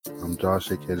I'm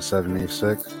Josh, aka the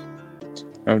 786.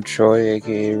 I'm Troy,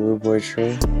 aka Rude Boy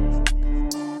Troy.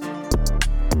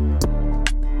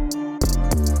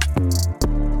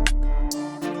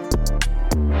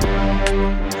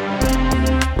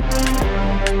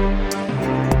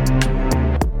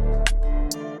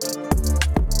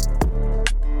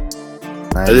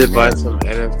 I did buy some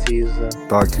NFTs though.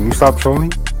 Dog, can you stop trolling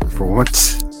for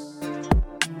once?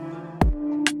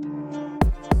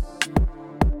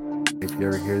 If you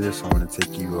ever hear this, I want to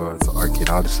take you to Arcade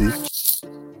Odyssey.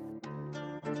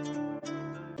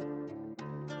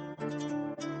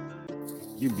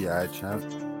 You be alright, champ.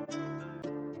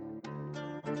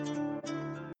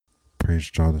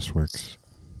 Praise Jaw, this works.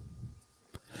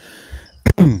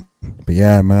 But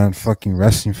yeah, man, fucking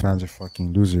wrestling fans are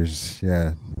fucking losers.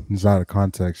 Yeah, it's out of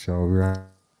context, yo. We're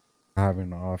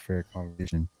having an off-air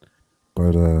conversation,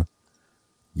 but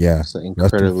yeah, it's an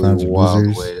incredibly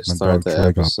wild way to start the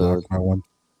episode.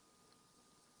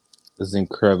 It's an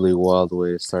incredibly wild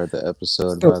way to start the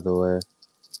episode, by the way.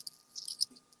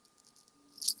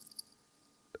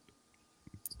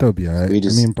 They'll be alright. I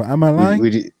mean, but am I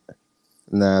lying?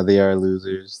 Nah, they are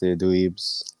losers. They're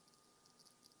dweebs.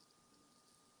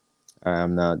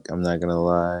 I'm not gonna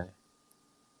lie.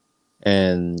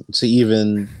 And to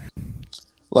even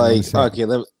like, okay,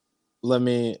 let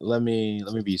me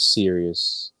be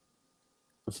serious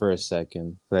for a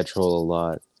second. I troll a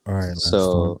lot. All right.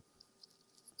 So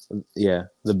yeah,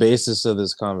 the basis of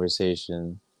this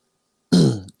conversation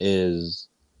is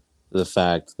the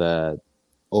fact that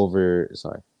I was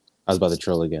about to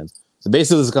troll again. The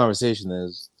basis of this conversation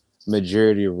is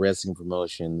majority of wrestling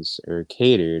promotions are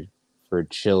catered for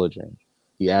children.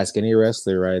 You ask any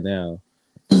wrestler right now,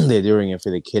 they're doing it for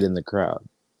the kid in the crowd.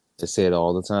 They say it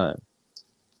all the time.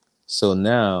 So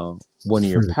now, when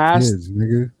you're past, kids,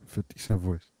 nigga, 50 Cent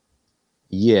voice.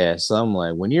 Yeah, so I'm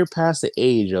like, when you're past the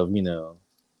age of,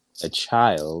 a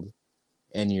child,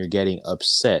 and you're getting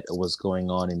upset at what's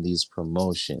going on in these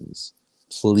promotions,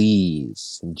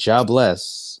 please, God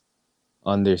bless,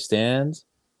 understand,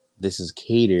 this is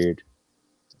catered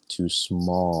to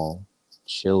small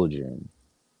children.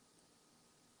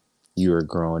 You're a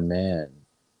grown man.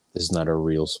 This is not a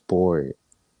real sport.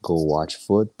 Go watch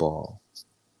football.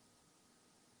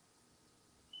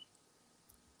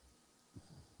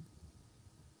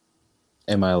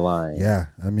 Am I lying? Yeah,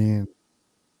 I mean,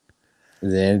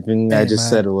 anything I just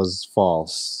said was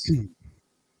false.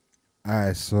 All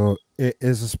right, so it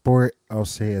is a sport. I'll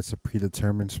say it's a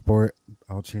predetermined sport.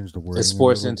 I'll change the word. It's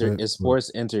sports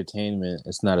entertainment.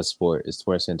 It's not a sport. It's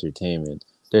sports entertainment.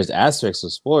 There's aspects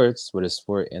of sports, but it's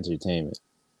sport entertainment.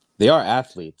 They are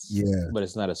athletes, yeah, but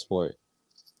it's not a sport.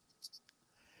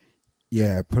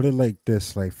 Yeah, put it like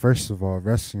this. Like, first of all,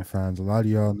 wrestling fans, a lot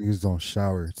of y'all niggas don't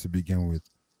shower to begin with.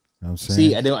 You know what I'm saying?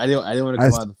 See, I don't want to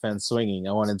come out the fence swinging.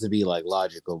 I want it to be like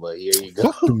logical, but here you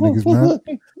go. Fuck them niggas,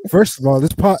 man. First of all,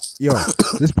 this podcast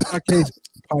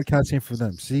ain't for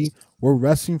them. See, we're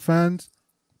wrestling fans.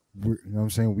 You know what I'm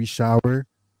saying? We shower.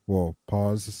 Well,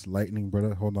 pause. This lightning,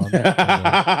 brother. Hold on.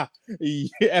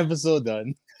 Episode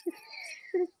done.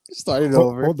 Started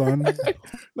over. Hold on.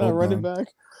 Not running back.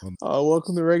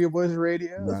 Welcome to Reggae Boys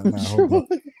Radio. Hold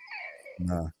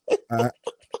on.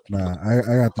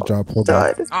 I got the job. Hold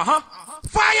on.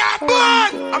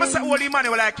 Fireball! I'm a say holy money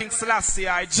like King Selassie.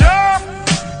 I jump.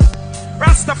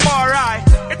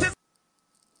 Rastafari. It is.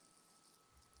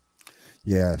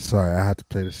 Yeah, sorry, I had to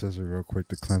play the scissor real quick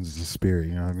to cleanse the spirit.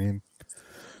 You know what I mean?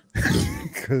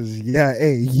 Because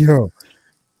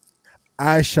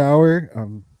I shower.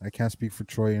 I can't speak for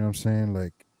Troy. You know what I'm saying?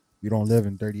 Like, we don't live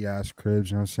in dirty ass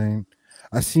cribs. You know what I'm saying?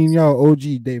 I seen y'all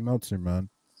OG Dave Meltzer, man.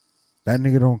 That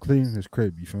nigga don't clean his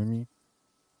crib. You feel me?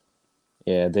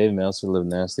 Yeah, Dave Meltzer live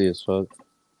nasty as fuck.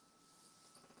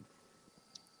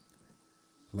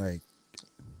 Like,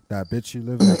 that bitch you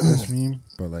live like this meme,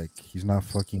 but like he's not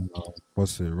fucking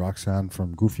Roxanne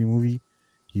from Goofy movie.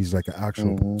 He's like an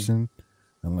actual person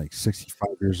and like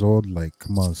 65 years old. Like,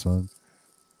 come on, son.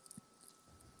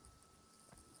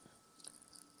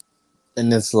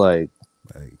 And it's like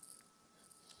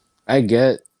I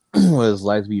get what it's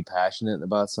like to be passionate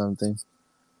about something,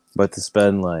 but to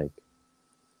spend like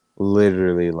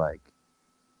literally like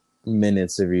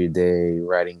minutes of your day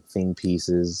writing think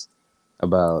pieces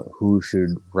about who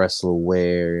should wrestle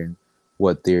where and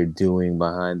what they're doing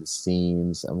behind the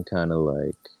scenes, I'm kind of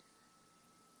like,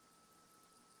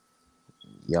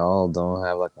 y'all don't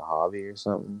have like a hobby or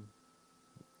something?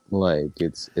 Like,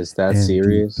 it's that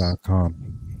serious?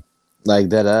 Like,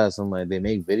 that ass, I'm like, they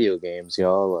make video games,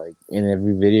 y'all. Like, and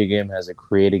every video game has a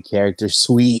created character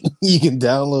suite. You can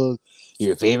download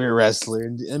your favorite wrestler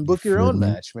and book your own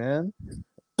match, man.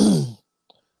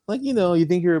 Like, you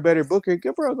think you're a better booker?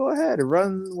 Bro, go ahead.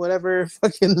 Run whatever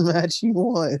fucking match you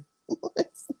want.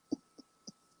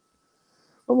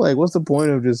 I'm like, what's the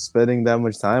point of just spending that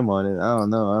much time on it? I don't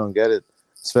know. I don't get it.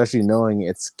 Especially knowing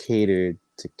it's catered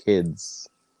to kids.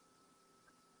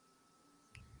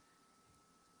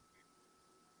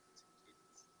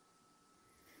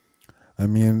 I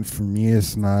mean, for me,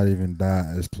 it's not even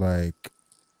that. It's like,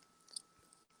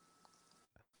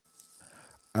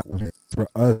 for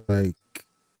us, like,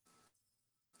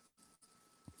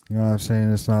 you know what I'm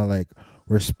saying? It's not like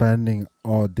we're spending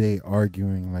all day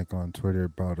arguing, like, on Twitter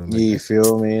about it. Like, You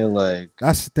feel me? Like,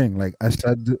 that's the thing. Like, I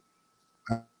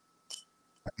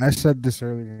said this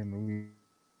earlier in the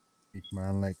week,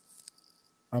 man. Like,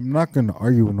 I'm not gonna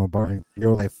argue with nobody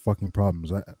real life fucking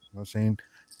problems. You know what I'm saying?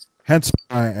 Hence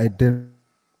why I didn't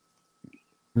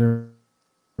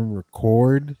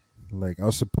record. Like, I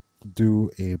was supposed to do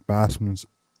a bashment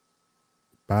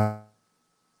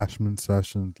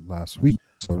session last week.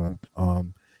 So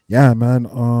yeah,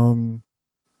 man.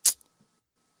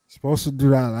 Supposed to do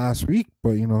that last week,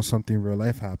 but something real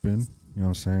life happened. You know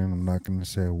what I'm saying? I'm not gonna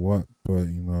say what, but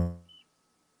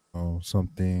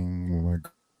something with my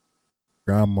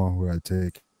grandma who I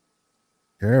take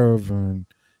care of, and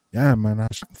yeah, man,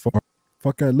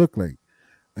 fuck I look like.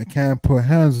 I can't put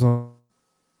hands on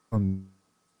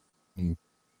you.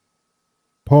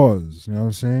 Pause. You know what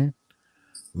I'm saying?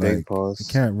 big Like, I pause.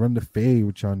 can't run the fade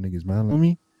with y'all niggas, man. Like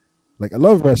me? Like, I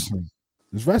love wrestling.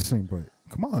 It's wrestling, but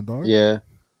come on, dog. Yeah.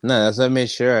 No, that's why I made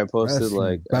sure I posted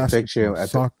Wrestling, like a picture.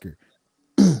 soccer.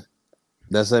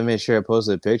 That's why I made sure I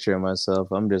posted a picture of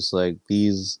myself. I'm just like,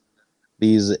 these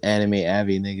anime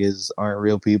Abby niggas aren't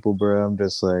real people, bro. I'm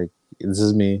just like, this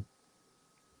is me.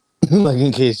 Like,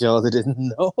 in case y'all didn't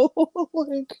know,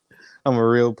 like, I'm a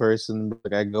real person.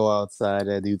 Like, I go outside,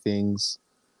 I do things.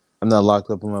 I'm not locked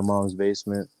up in my mom's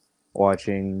basement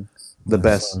watching the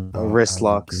That's best wrist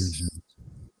locks.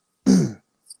 allegations.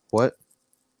 What?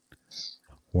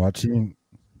 Watching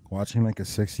like a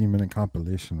 60-minute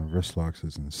compilation of wrist locks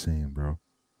is insane, bro.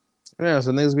 Yeah,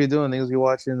 so niggas be doing. Niggas be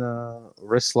watching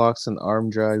wrist locks and arm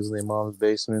drags in their mom's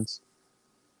basements,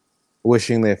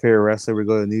 wishing their favorite wrestler would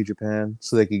go to New Japan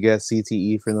so they could get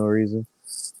CTE for no reason.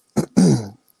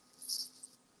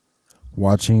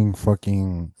 Watching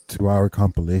fucking 2-hour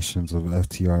compilations of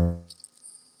FTR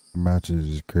matches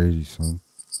is crazy, son.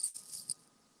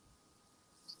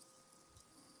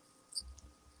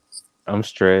 I'm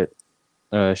straight.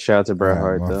 Shout out to Bret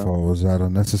Hart, My though. fault. Was that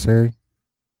unnecessary?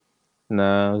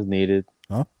 Nah, it was needed.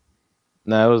 Huh?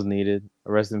 Nah, it was needed.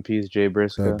 Rest in peace, Jay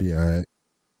Briscoe. That'd be alright.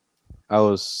 I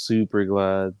was super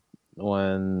glad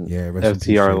when rest in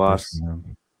peace, FTR Jay lost. Briscoe,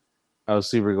 man. I was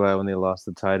super glad when they lost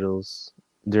the titles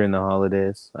during the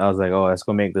holidays. I was like, oh, that's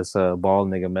gonna make this bald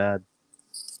nigga mad.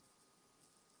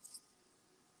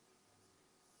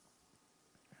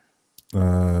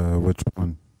 Which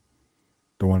one?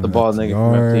 The one The in bald nigga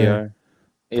from FTR.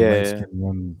 The Yeah, light skinned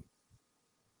one.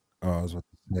 Oh, I was about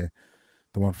to say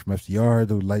the one from FDR,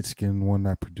 the light skinned one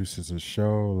that produces a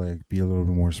show. Like, be a little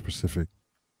bit more specific.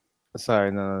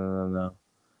 Sorry, no.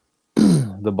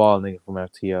 The bald nigga from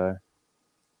FTR.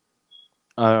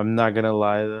 I'm not gonna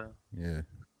lie though. Yeah.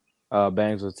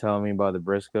 Banks was telling me about the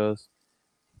Briscoes.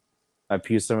 I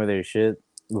puked some of their shit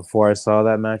before I saw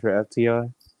that match for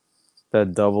FTR.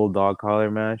 That double dog collar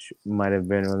match might have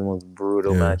been one of the most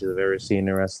brutal matches I've ever seen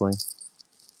in wrestling.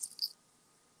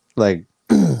 Like,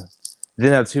 didn't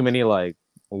have too many like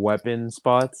weapon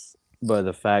spots, but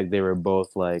the fact they were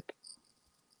both like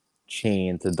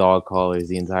chained to dog collars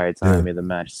the entire time made the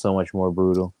match so much more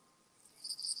brutal.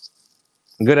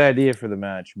 Good idea for the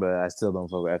match, but I still don't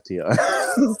fuck with FTR.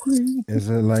 Is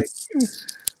it like?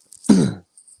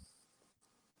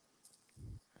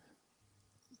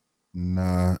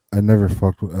 Nah, I never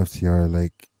fucked with FTR.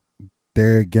 Like,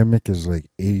 their gimmick is like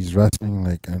 80s wrestling.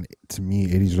 Like, and to me,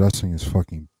 80s wrestling is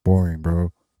fucking boring,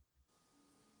 bro.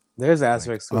 There's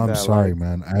aspects to I'm that. sorry,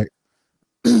 man.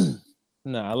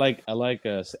 No, I like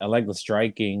the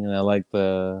striking and I like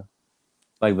the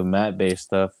mat based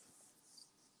stuff.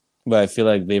 But I feel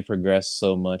like they progressed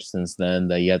so much since then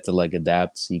that you have to like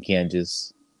adapt. You can't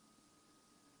just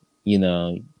you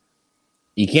can't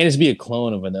just be a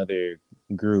clone of another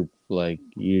group. Like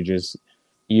you're just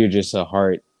a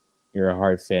Hart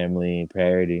family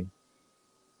parody.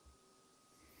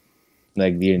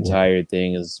 Like the entire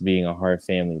thing is being a Hart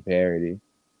family parody.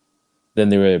 Then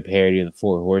they were a parody of the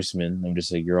Four Horsemen. I'm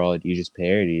just like, you just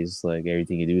parodies. Like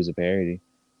everything you do is a parody.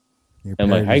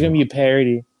 I'm like, how come you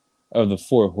parody of the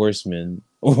Four Horsemen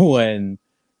when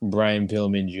Brian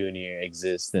Pillman Jr.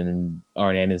 exists and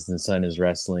Arn Anderson's son is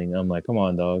wrestling? I'm like, come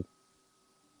on, dog.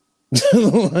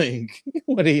 Like,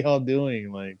 what are y'all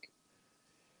doing? Like,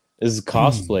 this is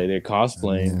cosplay. They're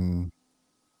cosplaying. mean,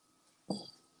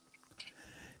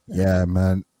 yeah,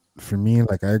 man. For me,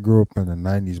 like I grew up in the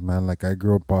 '90s, man. Like I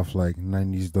grew up off like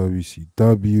 '90s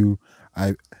WCW.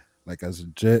 I like as a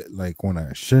jet, like when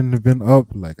I shouldn't have been up,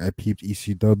 like I peeped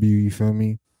ECW. You feel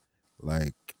me?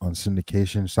 Like on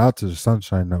syndication. Shout out to the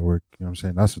Sunshine Network. You know what I'm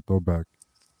saying? That's a throwback.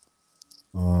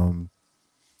 Um,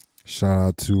 shout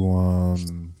out to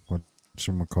what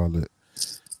should call it?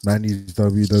 '90s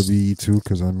WWE too,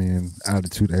 because I mean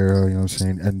Attitude Era. You know what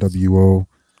I'm saying? NWO,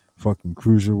 fucking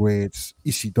cruiserweights,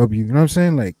 ECW. You know what I'm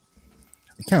saying? Like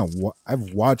I can't.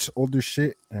 I've watched older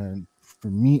shit, and for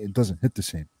me, it doesn't hit the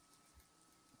same.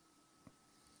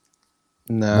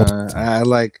 Nah, I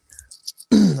like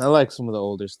I like some of the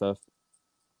older stuff.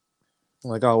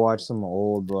 Like I'll watch some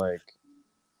old like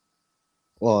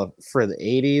well for the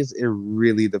 80s, it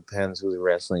really depends who's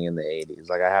wrestling in the 80s.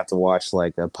 Like I have to watch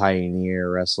like a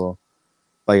Pioneer wrestle.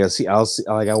 Like I'll see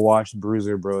like I watched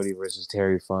Bruiser Brody versus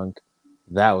Terry Funk.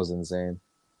 That was insane.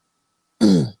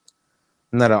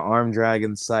 Not an arm drag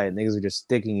in sight. Niggas were just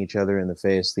sticking each other in the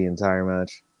face the entire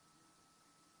match.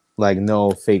 Like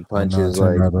no fake punches.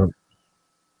 Like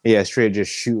yeah, straight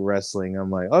just shoot wrestling.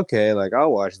 I'm like, okay, like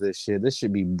I'll watch this shit. This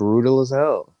should be brutal as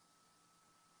hell.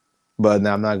 But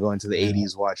now I'm not going to the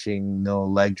 80s watching no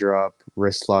leg drop,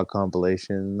 wrist lock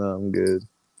compilation. No, I'm good.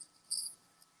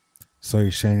 So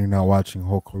you're saying you're not watching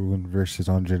Hulk Hogan versus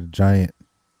Andre the Giant?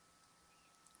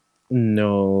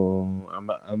 No,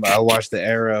 I watched the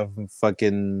era of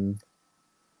fucking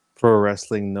Pro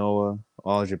Wrestling Noah,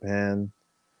 All Japan.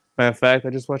 Matter of fact,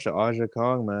 I just watched an Aja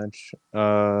Kong match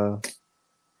the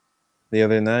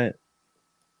other night.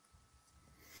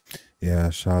 Yeah,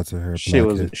 shout out to her. Shit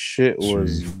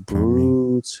was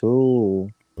brutal.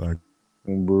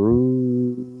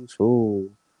 Brutal.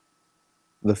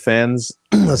 The fans,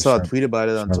 I saw a tweet about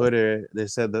it on Twitter. They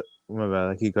said that, my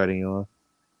bad, I keep cutting you off.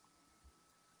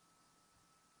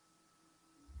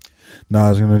 No, I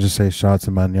was gonna just say shout out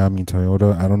to Manyami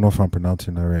Toyota. I don't know if I'm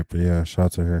pronouncing that right, but yeah, shout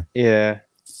out to her. Yeah,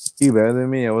 you better than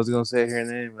me. I wasn't gonna say her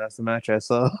name. That's the match I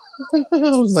saw. I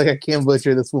was like, I can't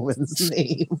butcher this woman's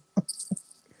name.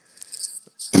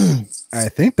 I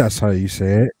think that's how you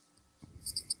say it.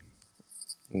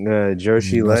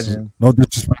 Joshi Legend. No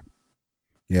disrespect.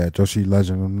 Yeah, Joshi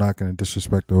Legend. I'm not gonna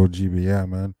disrespect the OG, but yeah,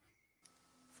 man.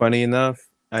 Funny enough,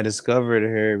 I discovered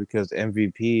her because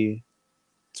MVP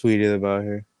tweeted about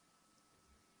her.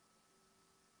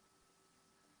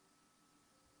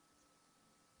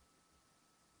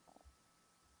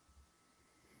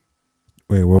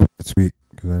 Wait, what was the tweet?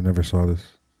 Because I never saw this.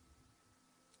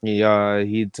 Yeah,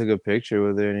 he took a picture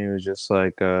with her and he was just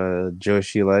like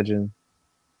Joshi Legend.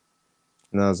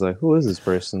 And I was like, who is this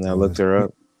person? I looked her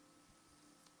up.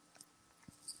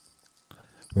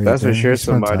 Wait, that's for sure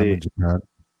somebody.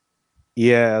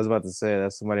 Yeah, I was about to say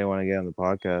that's somebody I want to get on the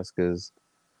podcast because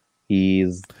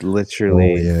he's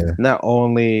literally not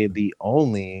only the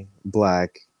only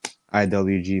black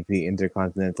IWGP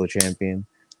Intercontinental Champion,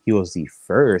 he was the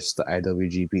first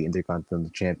IWGP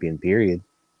Intercontinental Champion, period.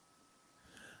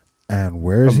 And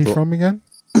where is he from again?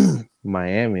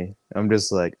 Miami. I'm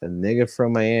just like, a nigga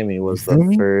from Miami was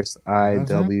the first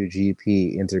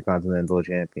IWGP Intercontinental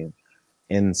Champion.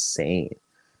 Insane.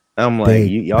 I'm like,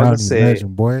 y'all can say,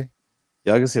 legend, boy.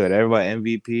 Y'all can say whatever about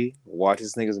MVP. Watch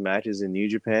this nigga's matches in New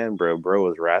Japan, bro. Bro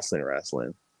was wrestling.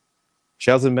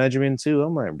 Shelton Benjamin too.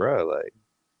 I'm like, bro, like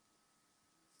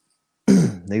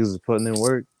niggas was putting in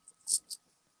work.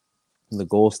 The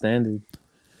gold standard.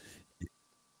 You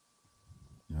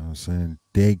know what I'm saying?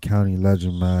 Dade County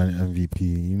legend, man. MVP.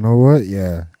 You know what?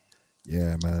 Yeah,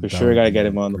 man. For sure, gotta get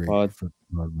him on the pod.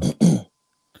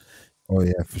 Oh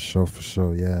yeah, for sure.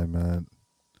 Yeah, man.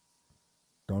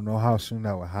 Don't know how soon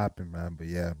that will happen, man. But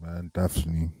yeah, man,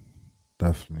 definitely.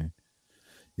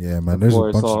 Yeah, man. There's a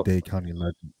bunch of Dade County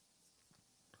legends.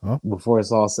 Huh? Before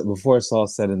it's all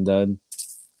said and done,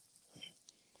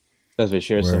 that's for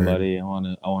sure. Somebody I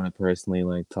wanna personally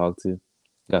like talk to.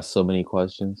 Got so many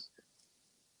questions.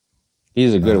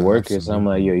 He's a good worker, so I'm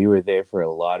like, yo, you were there for a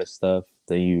lot of stuff.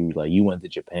 Then you went to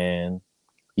Japan,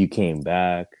 you came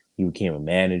back, you became a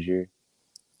manager,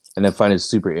 and I find it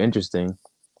super interesting.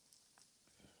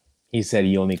 He said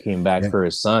he only came back for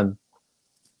his son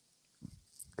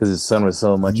because his son was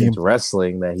so much into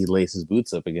wrestling that he laced his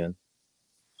boots up again.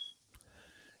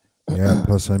 Yeah,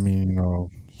 plus, I mean, you know,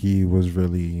 he was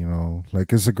really, you know,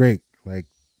 like it's a great, like,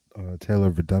 tale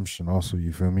of redemption also,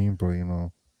 you feel me? But, you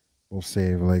know, we'll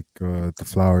save, like, the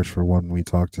flowers for when we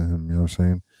talk to him, you know what I'm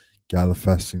saying?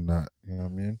 Galifesting that, you know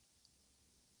what I mean?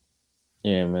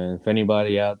 Yeah, man. If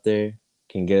anybody out there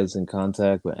can get us in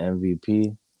contact with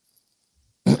MVP,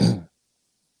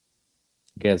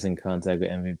 get us in contact with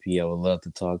MVP. I would love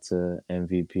to talk to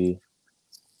MVP.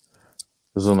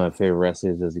 This was one of my favorite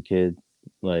wrestlers as a kid.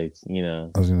 Like, you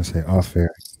know, I was gonna say off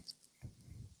air.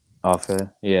 off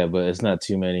air. Yeah, but it's not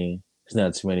too many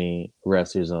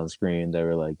wrestlers on screen that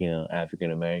were like, you know,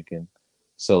 African American.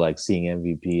 So like seeing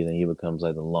MVP, then he becomes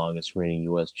like the longest reigning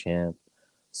US champ.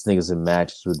 This nigga's in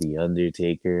matches with the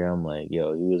Undertaker. I'm like,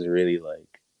 yo, he was really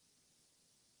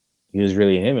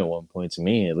him at one point to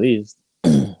me, at least.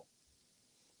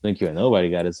 Think you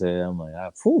nobody got to say. I'm like, I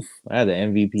had the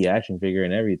MVP action figure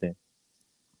and everything.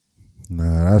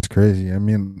 Nah, that's crazy. I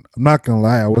mean, I'm not gonna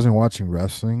lie, I wasn't watching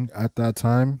wrestling at that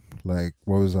time. Like,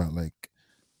 what was that? Like,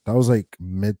 that was like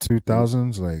mid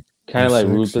 2000s, like kind of like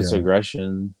 06, ruthless yeah.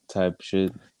 aggression type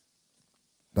shit.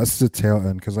 That's the tail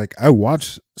end because like I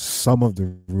watched some of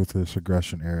the ruthless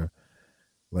aggression era.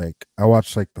 Like I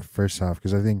watched like the first half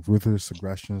because I think ruthless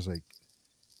aggression is like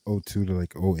 02 to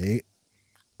like 08.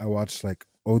 I watched like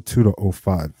 02 to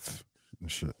 05 and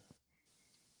shit.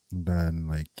 And then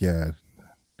like yeah,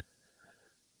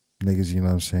 niggas, you know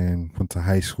what I'm saying, went to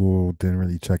high school, didn't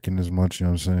really check in as much, you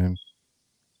know what I'm saying?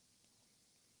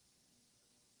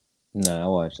 Nah, I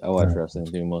watched wrestling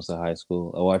through most of high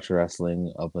school. I watched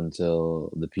wrestling up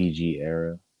until the PG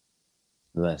era.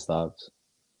 Then I stopped.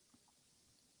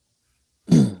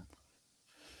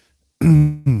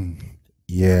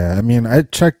 Yeah, I mean, I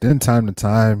checked in time to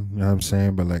time, you know what I'm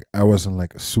saying, but like I wasn't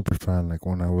like a super fan like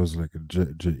when I was like you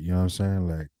know what I'm saying,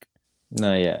 like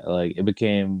No, yeah, like it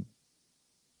became.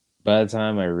 By the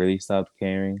time I really stopped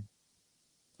caring,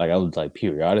 like I would like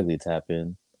periodically tap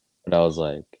in, but I was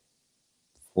like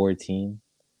 14.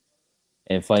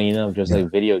 And funny enough, just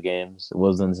like video games, it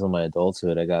wasn't until my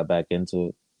adulthood I got back into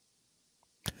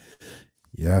it.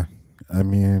 yeah. I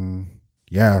mean,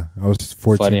 yeah, I was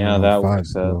 14 Funny how that 05,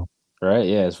 works so out, right?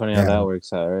 Yeah, it's funny how that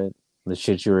works out, right? The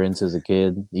shit you were into as a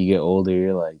kid, you get older,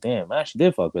 you're like, damn, I actually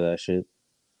did fuck with that shit.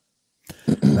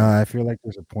 Nah, I feel like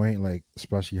there's a point, like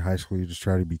especially high school, you just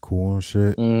try to be cool and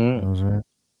shit. You know what I'm saying?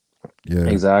 Yeah,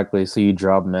 Exactly. So you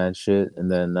drop mad shit,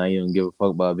 and then now you don't give a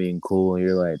fuck about being cool, and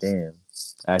you're like, damn,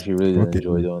 I actually really did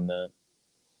enjoy doing that.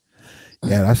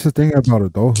 Yeah, that's the thing about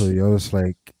adulthood, yo. It's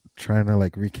like trying to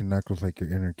like reconnect with like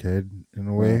your inner kid in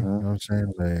a way. You know what I'm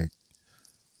saying?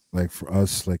 Like for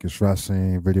us, like it's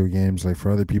wrestling, video games. Like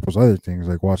for other people's other things,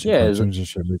 like watching cartoons and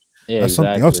shit. Like, that's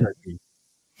something else I do.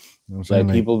 You know what I'm saying?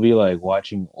 Like people be like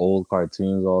watching old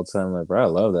cartoons all the time. Like, bro, I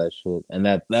love that shit. And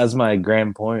that's my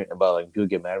grand point about like people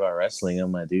get mad about wrestling.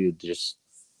 I'm like, dude, just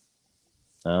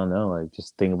I don't know. Like,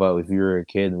 just think about if you were a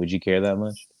kid, would you care that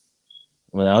much?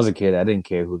 When I was a kid, I didn't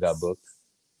care who got booked.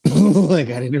 Like,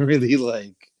 I didn't really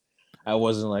like. I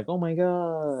wasn't like, oh my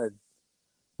god,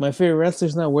 my favorite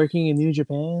wrestler's not working in New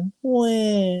Japan.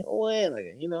 When,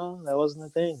 like, you know, that wasn't a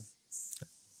thing.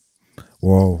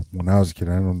 Well, when I was a kid,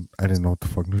 I didn't know what the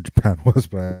fuck New Japan was,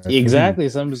 but exactly.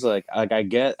 So I'm just like I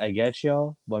get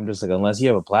y'all, but I'm just like, unless you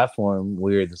have a platform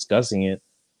where you're discussing it,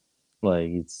 like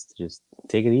it's just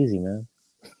take it easy, man.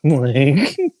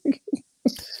 Like,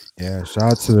 yeah,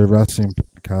 shout out to the wrestling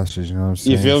podcasters. You know what I'm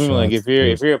saying? You feel me? Shout Like out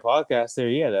if you're a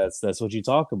podcaster, yeah, that's what you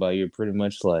talk about. You're pretty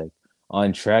much like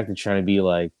on track to trying to be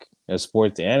like a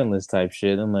sports analyst type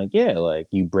shit. I'm like, yeah, like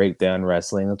you break down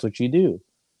wrestling. That's what you do.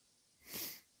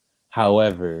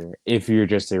 However, if you're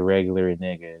just a regular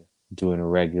nigga doing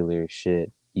regular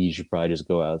shit, you should probably just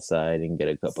go outside and get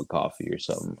a cup of coffee or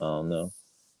something. I don't know.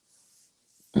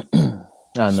 I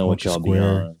don't know what y'all be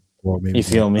on. Well, maybe you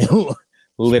feel me?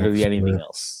 Literally anything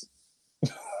else. You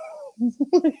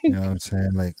know what I'm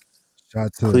saying? Like, shout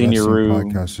out to clean the your room,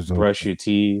 podcasters, brush your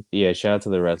teeth. Yeah, shout out to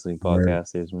the wrestling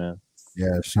podcasters, man.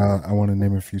 Yeah, shout out, I want to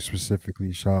name a few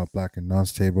specifically. Shout out Black and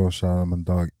Nonce Table. Shout out my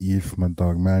dog Eve, my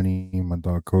dog Manny, my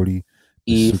dog Cody.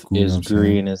 Eve is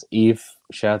green as Eve.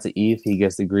 Shout out to Eve. He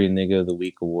gets the Green Nigga of the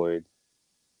Week award.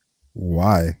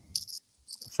 Why?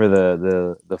 For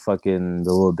the fucking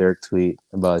the little Dirk tweet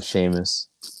about Sheamus.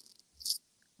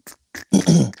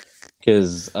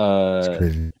 Because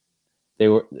they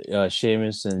were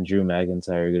Sheamus and Drew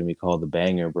McIntyre are gonna be called the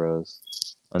Banger Bros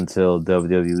until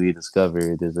WWE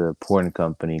discovered there's a porn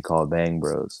company called Bang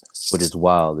Bros, which is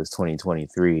wild. It's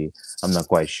 2023. I'm not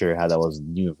quite sure how that was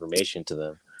new information to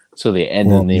them. So they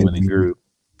ended the name of the group.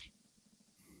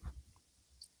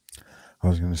 I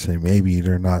was gonna say maybe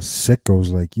they're not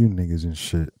sickos like you niggas and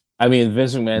shit. I mean,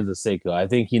 Vince McMahon's a sicko. I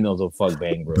think he knows what fuck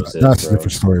Bang Bros is. That's a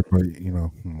different story, but you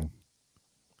know.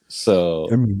 So,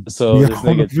 I mean, so this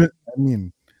nigga. I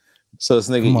mean, So this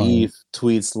nigga Come on. Eve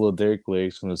tweets Lil Durk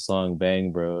lyrics from the song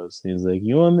Bang Bros. He's like,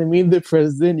 "You want to meet the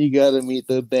president? You gotta meet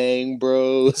the Bang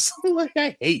Bros." I'm like,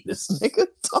 I hate this nigga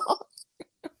talk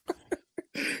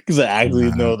because I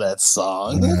actually know that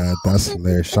song. Yeah, that's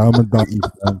hilarious. Shaman Dog Eve.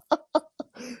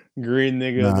 Green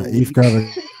nigga of the Eve week. gotta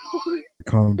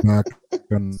come back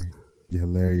and be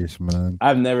hilarious, man.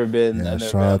 I've never been. Yeah, I've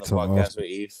never shout been on out the to podcast all. with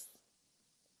Eve.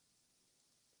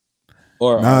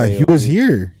 Or Nah, he was RAOP.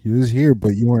 here. He was here,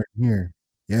 but you weren't here.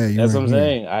 Yeah, you That's what weren't I'm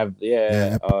here. saying.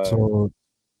 Yeah, episode.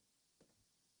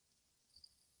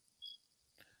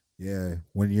 Yeah,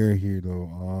 when you're here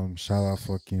though, shout out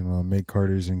fucking Make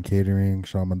Carter's and Catering.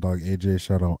 Shout out my dog AJ.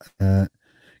 Shout out Ant.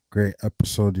 Great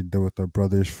episode you did with our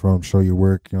brothers from Show Your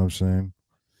Work. You know what I'm saying?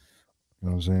 You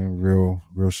know what I'm saying?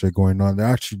 Real shit going on. They're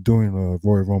actually doing a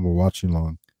Royal Rumble watching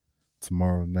long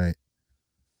tomorrow night.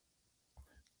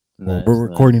 Well, we're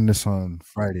recording this on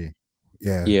Friday.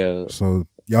 Yeah. Yeah. So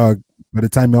y'all, by the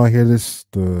time y'all hear this,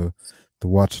 the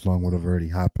watch along would have already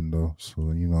happened though.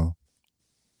 So you know.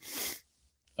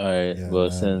 All right. Yeah,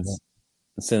 well, man.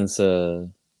 since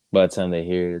by the time they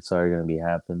hear it, it's already gonna be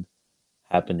happened.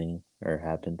 I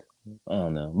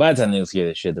don't know. By the time they hear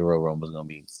this shit, the Royal Rumble's gonna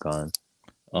be gone.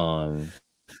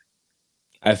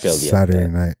 I failed the Saturday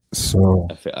night. So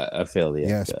I failed the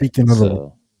yeah. Speaking of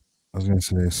the, I was gonna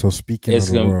say. So speaking of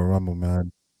the Royal Rumble,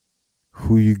 man,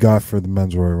 who you got for the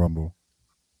men's Royal Rumble?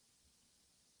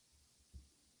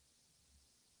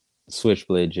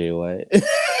 Switchblade Jay White.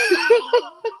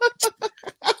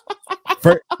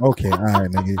 Okay, all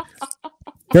right, nigga.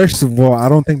 First of all, I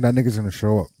don't think that nigga's gonna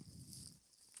show up.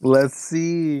 Let's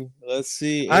see.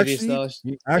 Actually,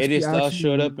 AJ Styles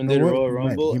showed up and did a Royal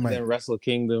Rumble and then Wrestle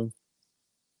Kingdom.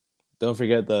 Don't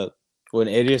forget that when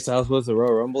AJ Styles was the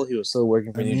Royal Rumble, he was still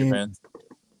working for New Japan.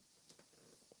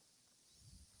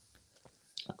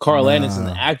 Carl Anderson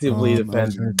actively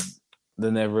defended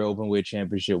the Never Openweight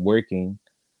Championship working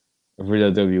for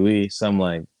WWE. So I'm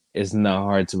like, it's not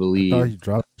hard to believe. I thought he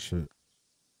dropped shit.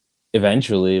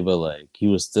 Eventually, but like he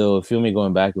was still, feel me,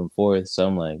 going back and forth. So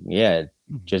I'm like, yeah,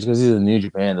 just because he's in New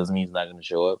Japan doesn't mean he's not going to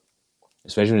show up,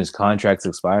 especially when his contract's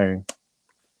expiring.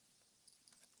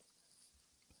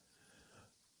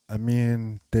 I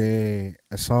mean, I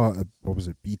saw what was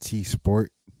it, BT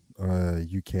Sport,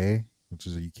 UK, which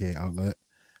is a UK outlet.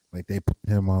 Like they put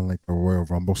him on like the Royal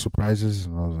Rumble surprises,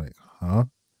 and I was like, huh?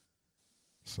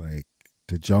 It's like,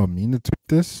 did y'all mean to tweet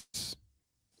this?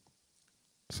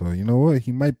 So you know what?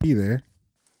 He might be there.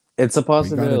 It's a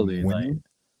possibility. Like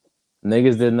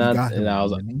niggas did not, and I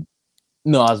was like,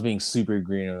 no, I was being super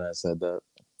green when I said that.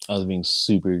 I was being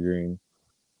super green.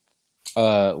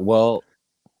 Well,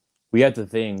 we have to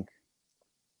think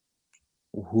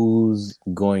who's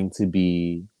going to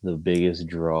be the biggest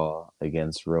draw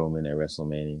against Roman at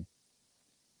WrestleMania.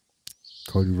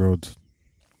 Cody Rhodes.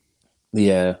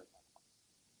 Yeah.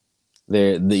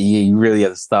 You really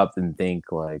have to stop and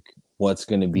think like what's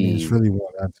going to be. I mean, it's really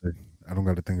one answer. I don't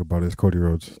got to think about it. It's Cody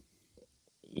Rhodes.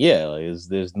 Yeah, like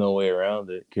there's no way around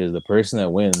it because the person that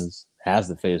wins has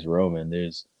to face Roman. They're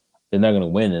not going to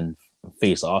win and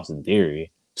face Austin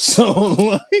Theory. So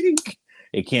like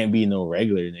it can't be no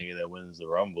regular nigga that wins the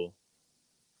Rumble.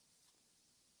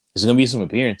 There's gonna be some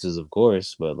appearances, of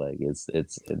course, but like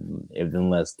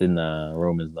unless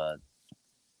Roman's not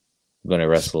gonna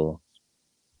wrestle.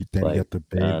 You think like, get the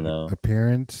big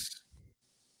appearance?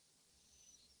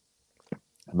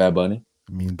 Bad Bunny.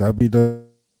 I mean,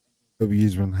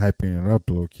 WWE's been hyping it up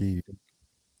low key.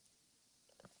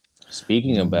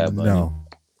 Speaking of Bad Bunny,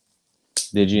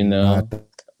 did you know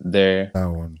that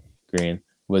one green?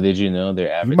 But did you know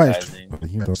they're advertising?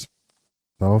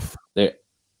 They're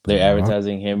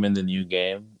advertising him in the new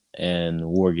game and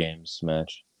War Games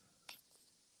match.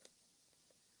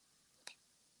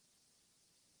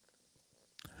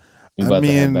 You're about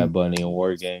to have Bad Bunny in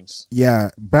War Games. Yeah,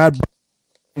 Bad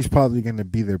Bunny's probably gonna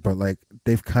be there, but like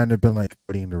they've kind of been like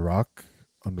putting The Rock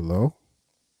on the low.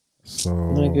 So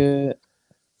nigga,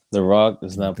 The Rock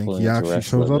is not pulling to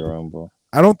wrestle at the Rumble.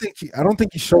 I don't think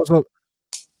he shows up.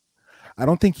 I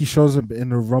don't think he shows up in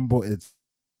the Rumble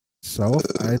itself.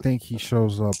 I think he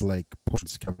shows up like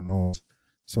post Kevin Owens.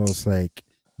 So it's like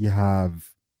you have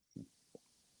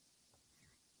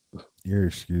your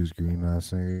excuse, Green. I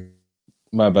say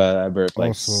my bad. I burped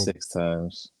like 6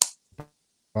 times.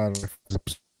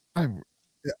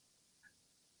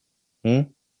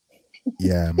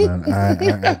 Yeah, man. I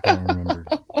don't remember.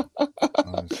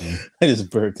 Honestly. I just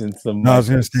burped into the mic. No, I was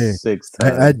gonna say 6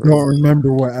 times. I don't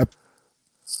remember what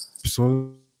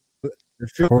episode.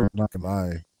 I'm not gonna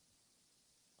lie.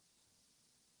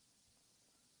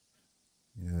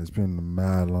 Yeah, it's been a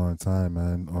mad long time,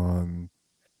 man.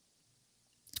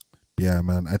 Yeah,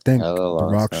 man. I think Hella The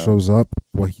lost Rock now. shows up.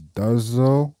 What he does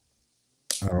though,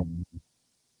 I don't.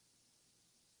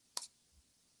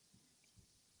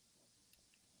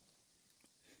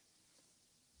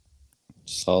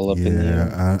 It's all up in the air.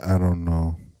 Yeah, I don't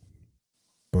know,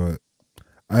 but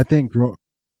I think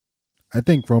I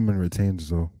think Roman retains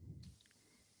though.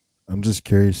 I'm just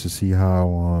curious to see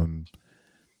how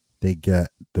they get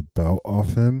the belt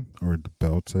off him, or the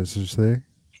belts, I should say.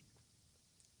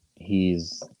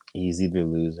 He's either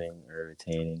losing or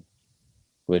retaining,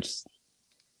 which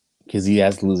because he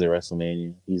has to lose at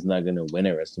WrestleMania. He's not gonna win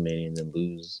at WrestleMania and then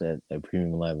lose at a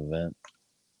premium live event.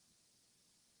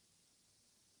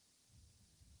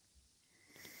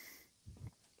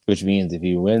 Which means if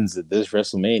he wins at this I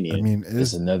WrestleMania, mean, it's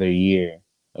is another year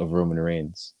of Roman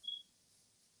Reigns.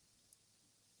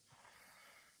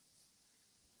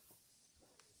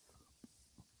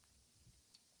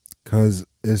 because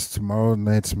is tomorrow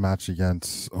night's match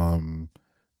against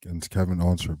Kevin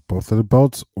Owens for both of the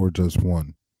belts or just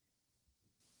one?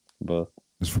 Both,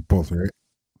 It's for both, right?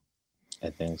 I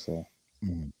think so.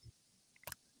 Mm.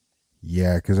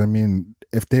 Yeah, because I mean,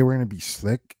 if they were gonna be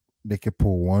slick, they could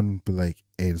pull one, but like,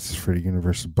 hey, this is for the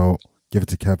Universal Belt. Give it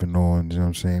to Kevin Owens. You know what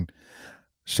I'm saying?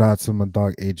 Shots to my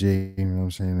dog AJ. You know what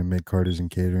I'm saying? And mid Carters and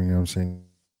catering. You know what I'm saying?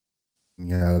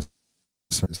 Yeah,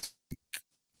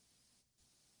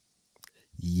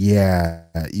 yeah.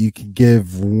 You could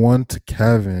give one to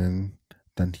Kevin,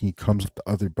 then he comes with the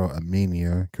other belt at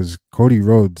Mania, because Cody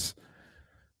Rhodes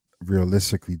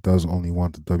realistically does only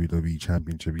want the WWE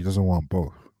Championship. He doesn't want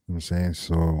both. You know what I'm saying?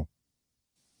 So,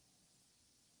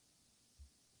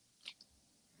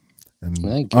 and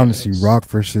I honestly, guess. Rock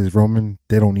versus Roman,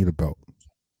 they don't need a belt.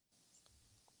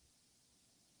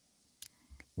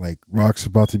 Like, Rock's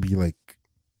about to be like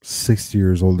 60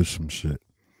 years old or some shit.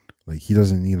 Like, he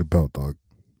doesn't need a belt, dog.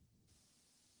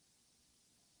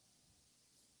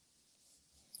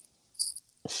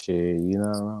 Shit, you're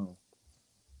not wrong.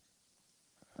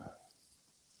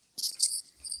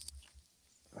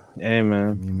 Hey I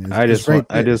man, mean, it's right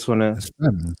I there. just want It's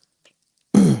fun.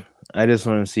 to I just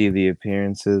want to see the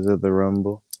appearances of the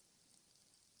Rumble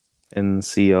and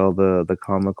see all the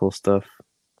comical stuff.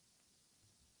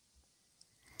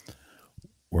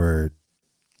 Word.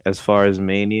 As far as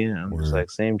Mania, I'm just Word. like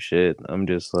same shit. I'm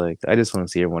just like I just want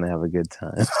to see everyone have a good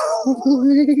time.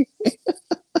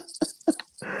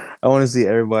 I want to see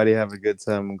everybody have a good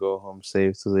time and go home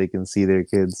safe so they can see their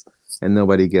kids and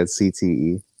nobody gets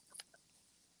CTE.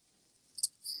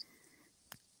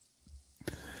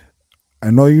 I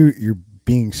know you're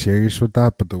being serious with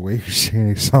that, but the way you're saying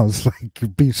it sounds like you're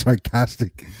being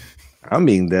sarcastic. I'm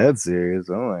being dead serious.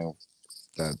 I'm like,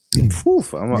 that.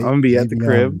 Poof, I'm gonna be at the Maybe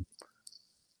crib.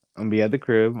 I'm gonna be at the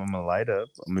crib. I'm gonna light up.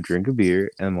 I'm gonna drink a beer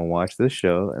and I'm gonna watch this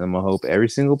show. And I'm gonna hope every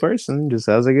single person just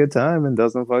has a good time and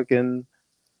doesn't fucking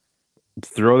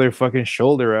throw their fucking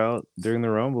shoulder out during the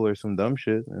rumble or some dumb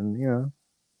shit. And you know,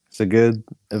 it's a good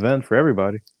event for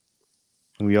everybody.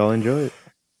 We all enjoy it.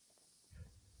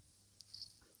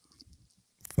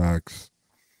 facts.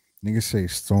 Niggas say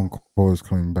Stone Cold is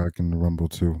coming back in the Rumble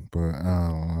too, but I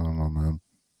don't know, man.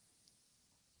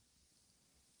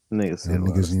 Niggas say a And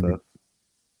lot of niggas need to.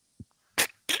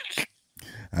 stuff.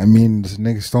 I mean, this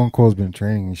nigga Stone Cold's been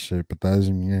training and shit, but that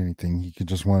doesn't mean anything. He could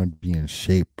just want to be in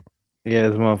shape. Yeah,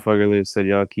 this motherfucker live said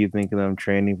y'all keep thinking I'm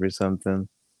training for something.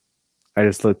 I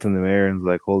just looked in the mirror and was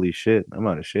like, holy shit, I'm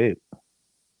out of shape.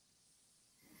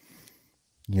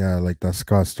 Yeah, like that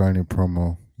Scott Steiner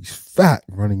promo. He's fat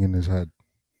running in his head.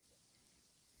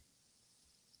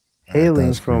 Hailing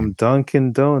That's from green.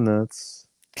 Dunkin' Donuts.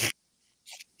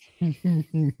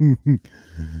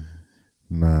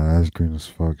 Nah, that's green as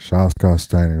fuck. Shout out Scott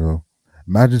Steiner though.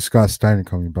 Imagine Scott Steiner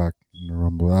coming back in the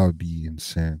Rumble. That would be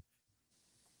insane.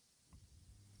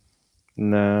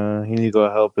 Nah, he need to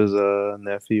go help his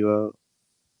nephew out.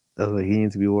 That's what he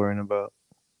needs to be worrying about.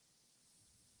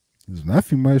 His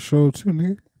nephew might show up too,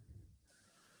 nigga.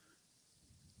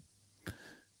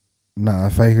 Nah,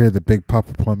 if I hear the Big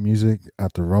Papa Plum music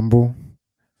at the Rumble,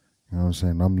 you know what I'm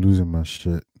saying? I'm losing my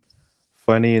shit.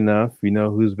 Funny enough, you know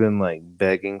who's been like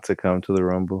begging to come to the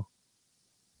Rumble?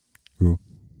 Who?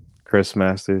 Chris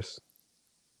Masters.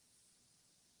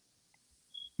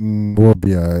 We'll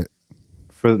be alright.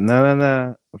 For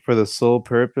the sole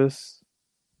purpose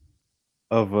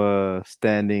of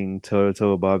standing toe to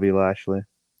toe with Bobby Lashley.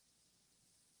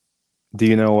 Do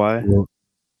you know why? Well,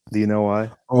 Do you know why?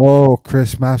 oh,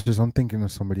 Chris Masters. I'm thinking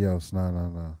of somebody else.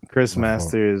 No. Chris My fault.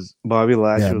 Masters, Bobby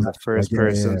Lashley Yeah, was the Master Lock. first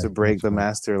person to break the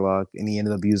Master Lock, and he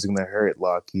ended up using the Hurt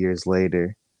Lock years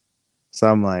later.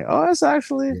 So I'm like, oh, that's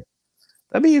actually Yeah.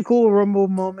 that'd be a cool Rumble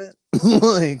moment.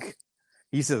 Like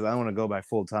He says, I don't want to go by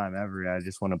full time ever. I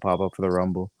just want to pop up for the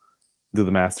Rumble, do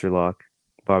the Master Lock.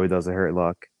 Bobby does a Hurt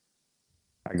Lock.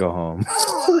 I go home.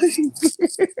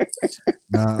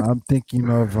 Nah, I'm thinking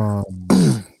of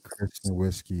Christian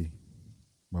Whiskey.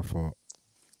 My fault.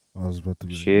 I was about to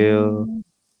be Chill.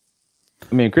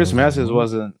 I mean, Chris was Masters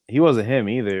like, wasn't him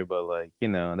either, but like, you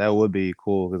know, that would be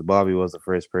cool because Bobby was the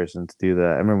first person to do that.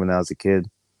 I remember when I was a kid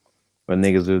when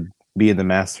niggas would be in the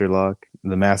Master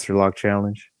Lock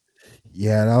challenge.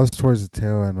 yeah, that was towards the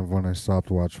tail end of when I stopped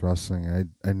watch wrestling.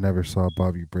 I never saw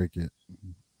Bobby break it.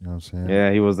 You know what I'm saying?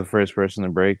 Yeah, he was the first person to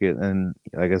break it, and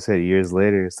like I said, years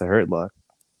later, it's the Hurt Lock.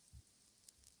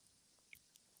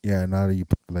 Yeah, now that you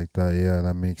put it like that, yeah,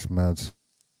 that makes mad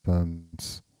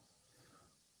sense.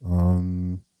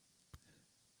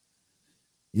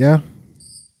 Yeah,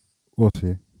 we'll see.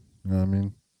 You know what I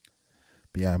mean?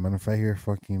 But yeah, man, if I hear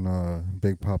fucking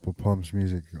Big Papa Pump's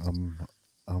music,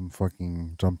 I'm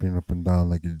fucking jumping up and down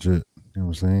like a jit. You know what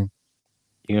I'm saying?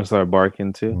 You gonna start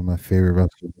barking too? One of my favorite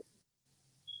wrestlers.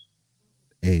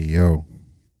 Hey yo,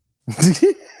 I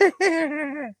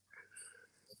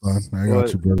got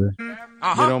What? you, brother. You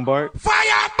don't bark?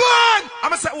 Fire burn!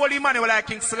 I'ma say holy Emmanuel like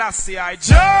King Selassie. I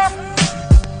jump!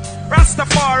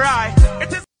 Rastafari.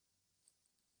 It is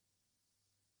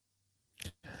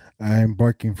I ain't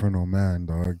barking for no man,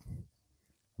 dog.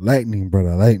 Lightning,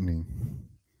 brother, lightning.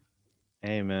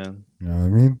 Hey man, You know what I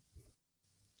mean?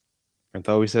 I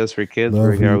thought he says for kids Love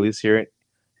where he got who- release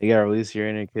your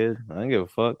inner kid. I don't give a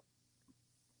fuck.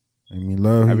 I mean,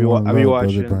 love I who be you wa- want I to be love, brother,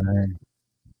 watching- but I ain't.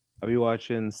 I be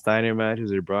watching Steiner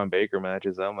matches or Braun Baker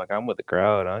matches. I'm like, I'm with the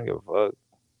crowd. I don't give a fuck.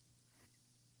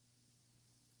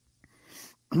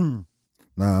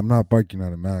 Nah, I'm not barking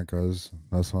at a man, cuz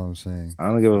that's what I'm saying. I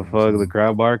don't give a fuck. The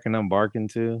crowd barking, I'm barking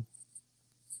too.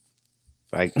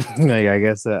 Like, I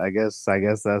guess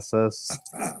that's us.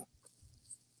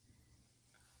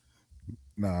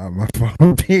 Nah, my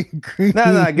phone being green. No,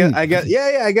 I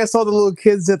guess all the little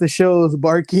kids at the shows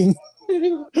barking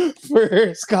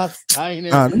for Scott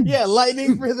Steiner. Yeah,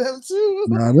 lightning for them too.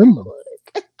 Nah, them.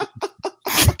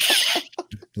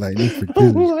 Lightning for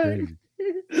kids is crazy.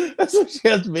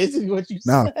 That's basically what you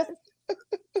said.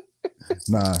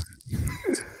 Nah,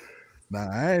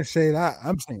 I ain't say that.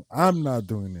 I'm saying I'm not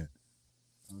doing it.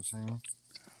 You know what I'm saying?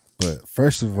 But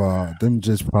first of all, them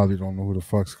just probably don't know who the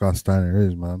fuck Scott Steiner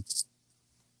is, man.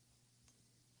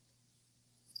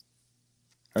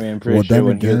 I mean, I'm pretty sure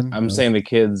when again, I'm saying the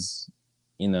kids,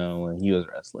 you know, when he was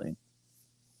wrestling.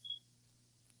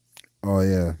 Oh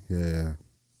yeah,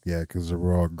 because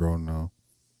they're all grown now,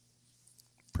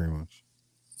 pretty much.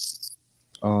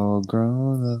 All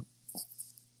grown up.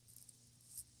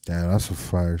 Damn, that's a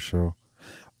fire show.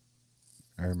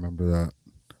 I remember that.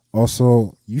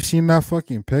 Also, you seen that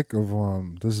fucking pic of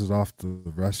this is off the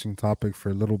wrestling topic for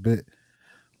a little bit.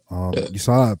 You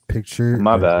saw that picture.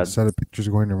 My like, bad. A set of pictures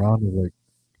going around of like,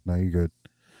 no, you good.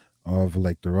 Of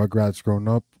like the Rugrats growing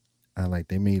up, and like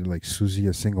they made like Susie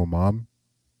a single mom.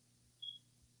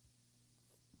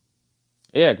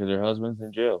 Yeah, because her husband's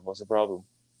in jail. What's the problem?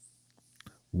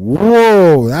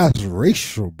 Whoa, that's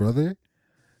racial, brother.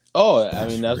 Oh, I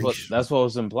That's mean that's racial. what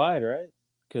was implied, right?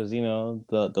 Because you know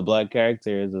the black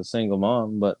character is a single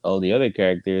mom, but all the other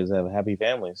characters have happy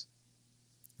families.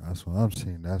 That's what I'm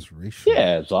saying. That's racial.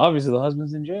 Yeah, so obviously the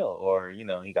husband's in jail, or you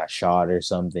know he got shot or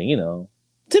something. You know,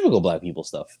 typical black people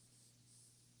stuff,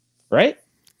 right?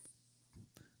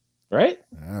 Right?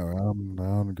 Yeah, I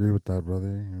don't agree with that,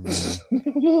 brother.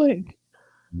 Like,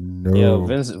 No. yeah,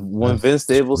 when Vince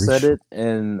Staples said racial. it,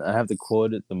 and I have to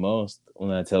quote it the most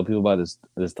when I tell people about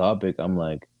this topic, I'm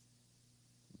like,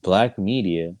 black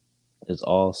media is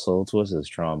all sold to us as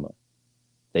trauma.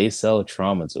 They sell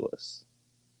trauma to us.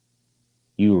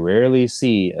 You rarely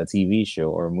see a TV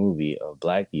show or movie of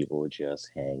black people just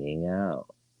hanging out.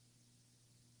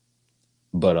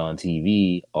 But on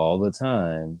TV, all the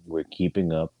time, we're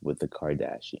keeping up with the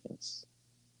Kardashians.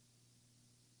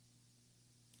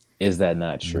 Is that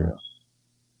not true?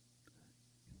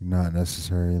 Not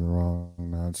necessarily wrong,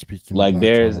 man. Speaking Like of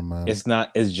there's trauma,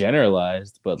 it's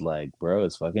generalized, but like, bro,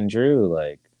 it's fucking true.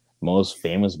 Like most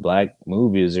famous black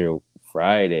movies are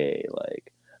Friday,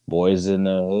 like Boys in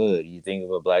the Hood. You think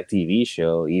of a black TV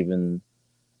show, even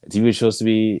a TV show's to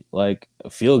be like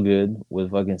feel good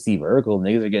with fucking Steve Urkel,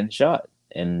 niggas are getting shot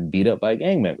and beat up by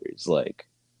gang members. Like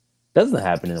doesn't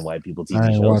happen in white people TV I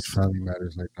ain't shows. watch Family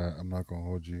Matters like that. I'm not gonna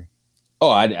hold you. Oh,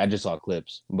 I just saw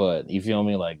clips, but you feel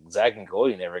me? Like Zach and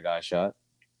Cody never got shot.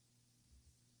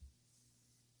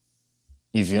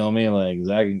 You feel me? Like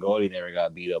Zach and Cody never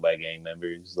got beat up by gang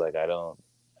members. Like I don't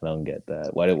get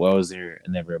that. Why was there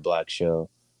never a black show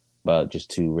about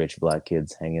just two rich black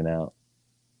kids hanging out?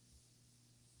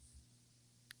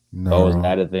 Not Oh, was wrong.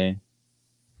 that a thing?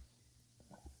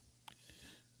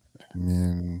 I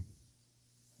mean,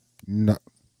 not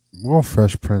well,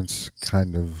 Fresh Prince,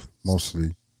 kind of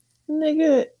mostly.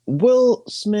 Nigga, Will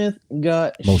Smith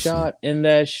got Mostly. shot in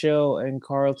that show, and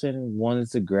Carlton wanted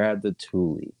to grab the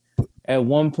Thule. At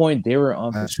one point, they were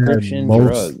on I said prescription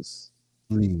drugs.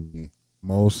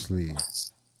 mostly.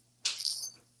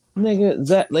 Nigga,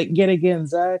 Zach, like yet again,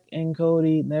 Zach and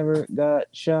Cody never got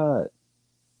shot.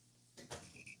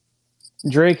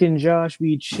 Drake and Josh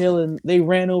be chilling. They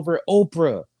ran over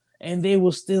Oprah, and they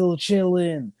was still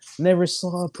chilling. Never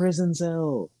saw a prison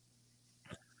cell.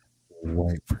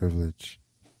 White privilege.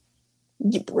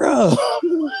 Bro,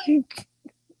 like,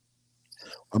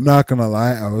 I'm not gonna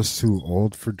lie, I was too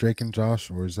old for Drake and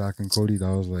Josh or Zach and Cody.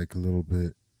 That was like a little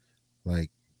bit like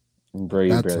bro,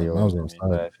 you that barely time. I older was than me,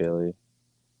 but outside. I feel you.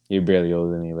 You're barely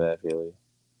older than me, but I feel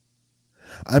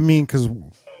I mean, cause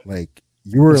like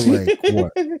you were like you.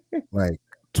 what, like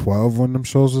 12 when them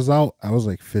shows was out. I was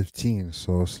like 15,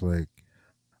 so it's like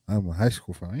I'm a high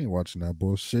school fan. I ain't watching that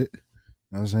bullshit.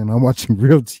 I was saying I'm watching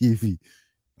real TV.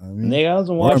 I mean, Nigga, I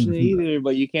wasn't or watching it either,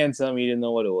 but you can't tell me you didn't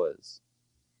know what it was.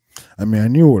 I mean, I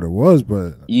knew what it was,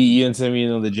 but You didn't tell me you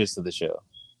know the gist of the show.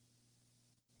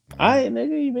 I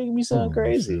nigga, you making me sound oh,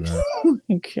 crazy. shit,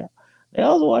 Nigga, I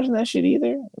wasn't watching that shit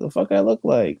either. The fuck I look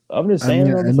like. I'm just I saying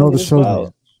mean, what I the know fuck the it's show's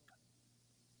about.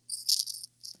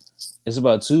 It's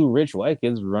about two rich white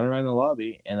kids running around the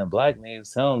lobby, and a black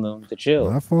nigga's telling them to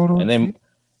chill, my photo. and then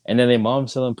their mom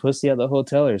selling pussy at the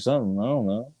hotel or something. I don't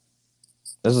know.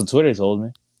 That's what Twitter told me.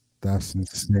 That's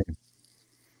insane.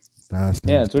 That's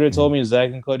Yeah, Twitter told insane. me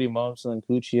Zach and Cody mom selling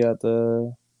coochie at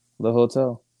the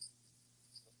hotel.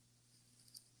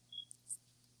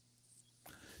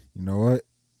 You know what?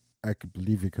 I could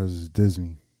believe it because it's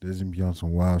Disney. Disney be on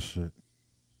some wild shit.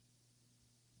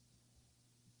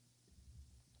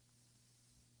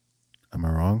 Am I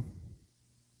wrong?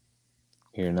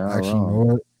 You're not Actually, you know wrong.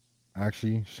 what?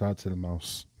 Actually, shout out to the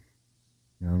mouse.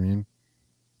 You know what I mean?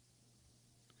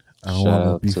 I don't Shout want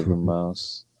no out beef to the with you.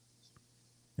 mouse.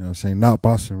 You know what I'm saying? Not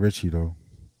Boston Richie though.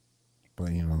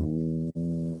 But you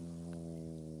know.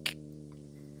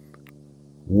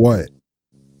 What?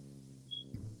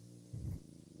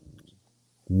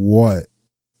 What?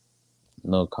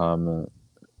 No comment.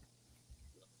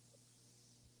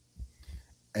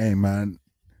 Hey man.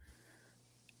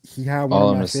 He had one of All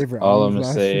I'm my gonna favorite all I'm albums gonna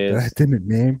last say year that I is didn't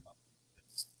name.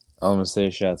 all I'm gonna say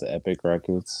is shout out to Epic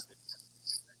Records.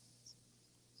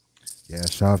 Yeah,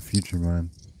 shout out Future, man.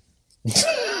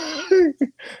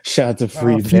 Shout out to Shout out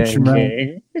Free Future, Bang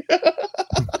man. Gang.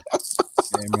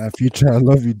 Hey man, Future, I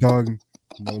love you, dog.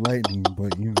 No lightning,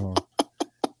 but you know,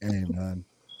 hey man,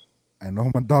 I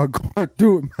know my dog gonna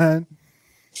do it, man.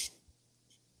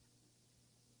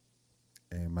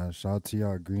 Hey man, shout out to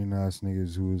y'all green ass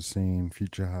niggas who was saying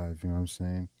Future Hive. You know what I'm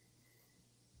saying?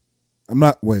 I'm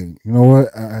not. Wait, you know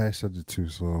what? I said it too,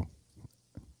 so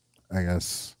I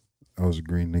guess I was a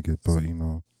green nigga. But you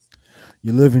know,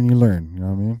 you live and you learn. You know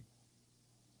what I mean?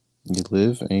 You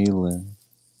live and you learn.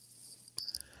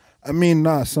 I mean,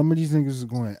 nah. Some of these niggas is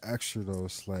going extra though.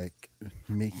 It's like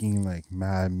making like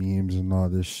mad memes and all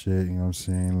this shit. You know what I'm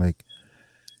saying? Like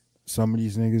some of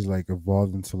these niggas like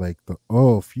evolved into like the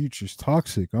Future's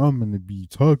toxic. I'm gonna be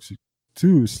toxic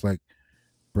too. It's like,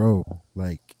 bro,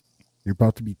 like you're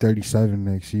about to be 37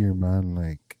 next year, man.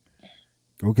 Like,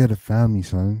 go get a family,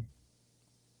 son.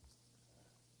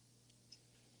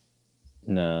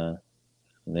 Nah,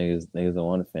 niggas don't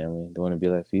want a family. They want to be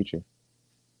like Future.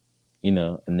 You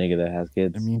know, a nigga that has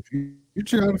kids. I mean,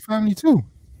 Future got a family too.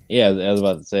 Yeah, I was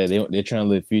about to say they're trying to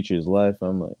live Future's life.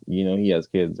 I'm like, you know, he has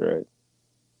kids, right?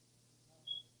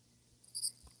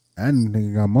 And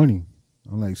nigga got money.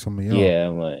 Unlike some of y'all.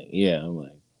 I'm like,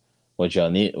 what y'all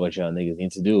niggas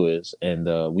need to do is, and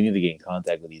we need to get in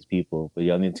contact with these people, but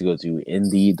y'all need to go to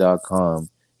Indeed.com.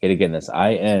 Hit again, that's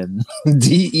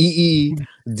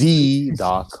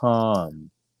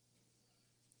INDEED.com.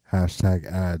 Hashtag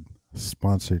ad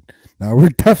sponsored. Now we're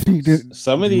definitely getting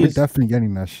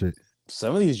that shit.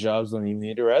 Some of these jobs don't even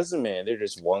need a resume. They're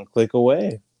just one click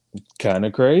away. Kind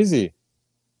of crazy.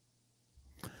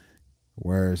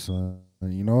 Whereas,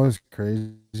 you know what's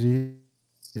crazy?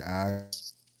 I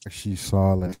actually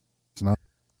saw like it's not.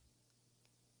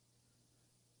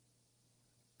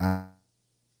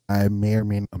 I may or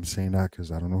may not, I'm saying that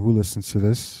because I don't know who listens to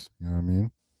this. You know what I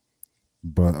mean?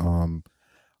 But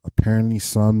apparently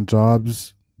some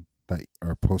jobs that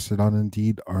are posted on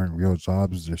Indeed aren't real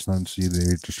jobs. They're essentially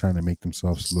they're just trying to make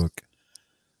themselves look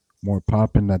more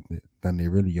popping than they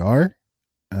really are,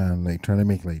 and like trying to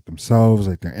make like themselves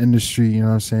like their industry. You know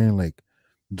what I'm saying? Like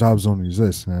jobs don't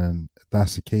exist, and if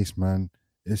that's the case, man.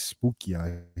 it's spooky out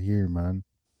here, man.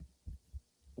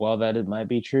 While that it might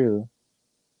be true,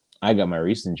 I got my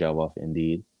recent job off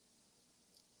Indeed.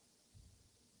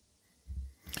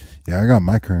 Yeah, I got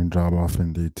my current job off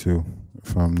Indeed too,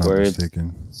 if I'm not Where it's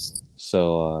mistaken.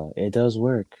 so it does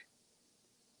work.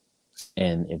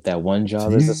 And if that one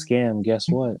job See, is a scam, guess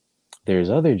what? There's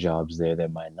other jobs there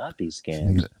that might not be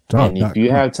scams. Nigga, And if you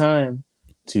job.com. have time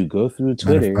to go through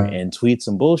Matter of Twitter fact, and tweet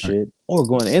some bullshit or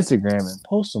go on Instagram and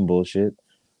post some bullshit,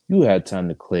 you had time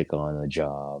to click on a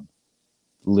job.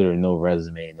 Literally no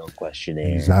resume, no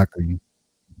questionnaire. exactly.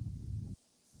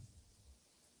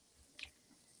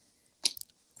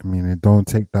 I mean, it don't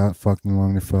take that fucking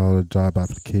long to fill out a job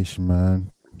application,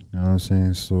 man. You know what I'm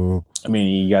saying? So I mean,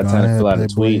 you got go time to ahead, fill out a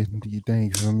Playboy. tweet. Do you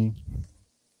think? You feel me?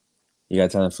 You got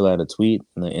time to fill out a tweet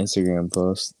and an Instagram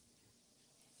post.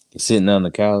 You're sitting on the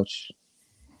couch.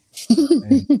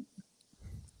 Hey.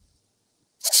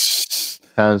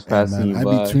 Time's Hey, passing man, you I be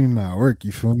by. tweeting at work.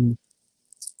 You feel me?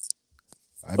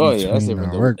 I be Oh yeah, that's tweeting different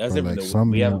at though. work, That's but different like though.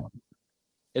 some, We you have know,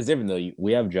 it's different though.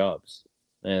 We have jobs,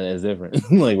 and it's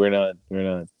different. Like we're not. You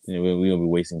know, we don't be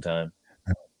wasting time.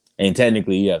 And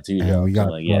technically, you have two and we jobs. So I'm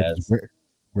got like, yeah, jobs.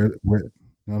 Where, you know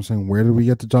what I'm saying? Where did we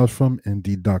get the jobs from?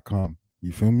 Indeed.com.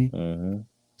 You feel me?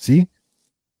 See?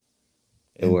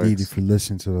 it Indeed, works. if you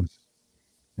listen to us.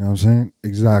 You know what I'm saying?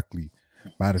 Exactly.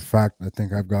 Matter of fact, I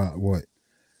think I've got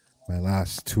my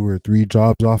last 2 or 3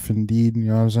 jobs off Indeed. You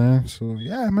know what I'm saying? So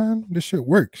yeah, man, this shit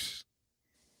works.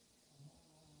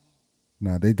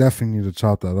 Nah, they definitely need to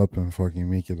chop that up and fucking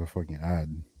make it a fucking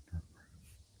ad.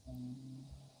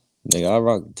 Like I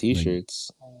rock Like,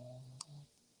 t-shirts.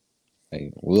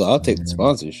 Like, well, I'll take the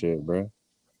sponsorship, bro.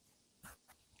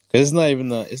 Cause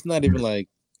it's not even like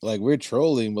we're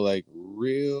trolling, but like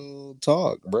real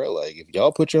talk, bro. Like if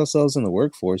y'all put yourselves in the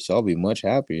workforce, y'all be much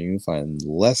happier. You can find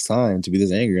less time to be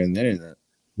this angry on the internet.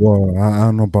 well, I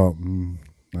don't know about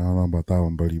I don't know about that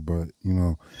one, buddy, but you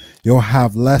know, you'll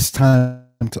have less time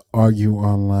to argue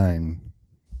online.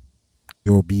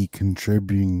 You'll be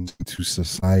contributing to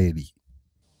society.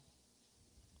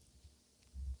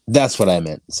 That's what I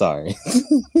meant. Sorry.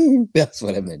 That's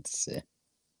what I meant to say.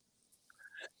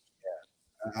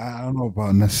 I don't know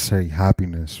about necessary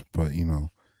happiness, but you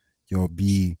know, you'll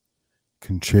be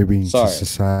contributing to Sorry.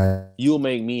 society. You'll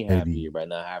make me happy by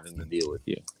not having to deal with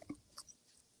you.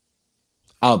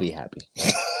 I'll be happy.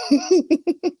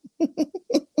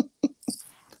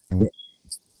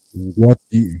 What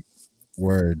the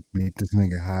word make this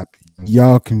nigga happy?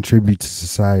 Y'all contribute to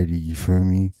society, you feel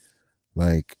me?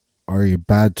 Like, are your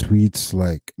bad tweets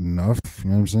like enough? You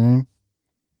know what I'm saying?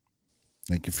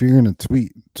 Like, if you're gonna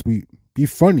tweet, be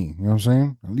funny. You know what I'm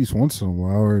saying? At least once in a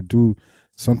while, or do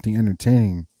something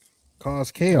entertaining,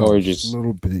 cause chaos Or a just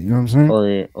little bit. You know what I'm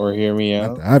saying? or hear me Not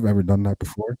out. that I've ever done that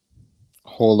before.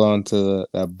 Hold on to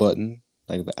that button,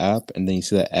 like the app, and then you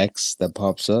see that X that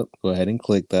pops up. Go ahead and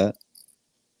click that.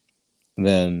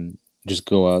 Then just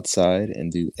go outside and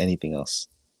do anything else.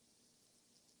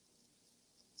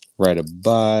 Ride a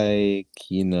bike,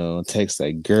 you know, text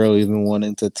that girl you've been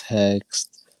wanting to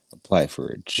text, apply for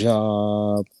a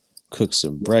job, cook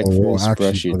some breakfast, Actually,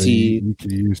 brush your brother, teeth. you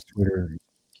could use Twitter.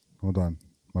 Hold on,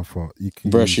 my fault. You could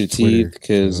Brush your use Twitter teeth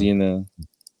because, to. you know.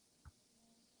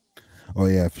 Oh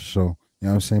yeah, for sure. You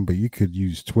know what I'm saying? But you could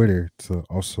use Twitter to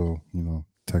also, you know,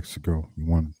 text a girl you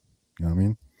want. You know what I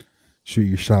mean? Shoot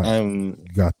your shot. You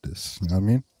got this. You know what I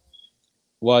mean?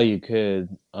 While you could,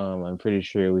 I'm pretty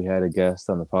sure we had a guest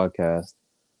on the podcast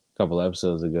a couple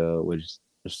episodes ago, which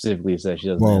specifically said she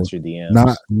doesn't answer DMs.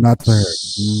 Not to her.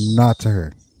 Not to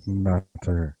her. Not to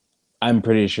her. I'm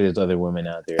pretty sure there's other women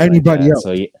out there. Anybody like that.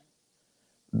 else?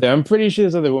 So I'm pretty sure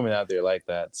there's other women out there like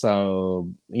that.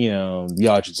 So, you know,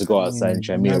 y'all should go outside and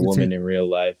try to meet a woman in real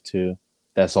life too.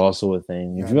 That's also a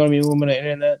thing. If you want to meet a woman on the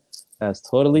internet, that's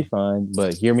totally fine.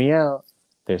 But hear me out.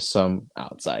 There's some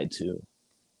outside too.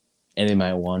 And they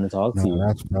might want to talk to you.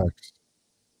 That's facts.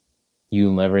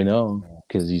 You'll never know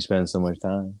because you spend so much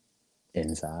time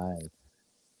inside.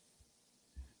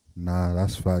 Nah,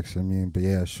 that's facts. I mean, but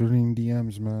yeah, shooting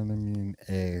DMs, man. I mean,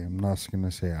 hey, I'm not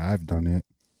gonna say I've done it.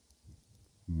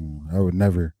 I would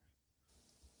never.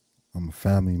 I'm a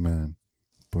family man,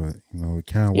 but you know it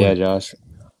can't work. Yeah, Josh,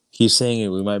 keep saying it.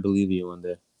 We might believe you one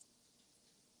day.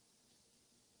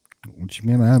 What you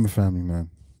mean? I am a family man.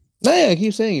 No, yeah,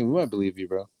 keep saying it. We might believe you,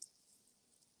 bro.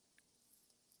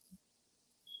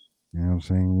 You know what I'm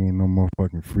saying? We ain't no more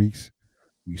fucking freaks.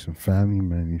 We some family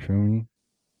men. You feel me?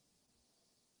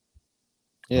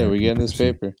 Yeah, we're getting this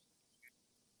paper.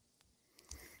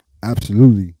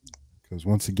 Absolutely. Because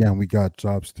once again, we got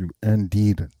jobs through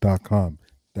Indeed.com.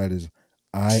 That is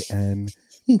INDEED.com.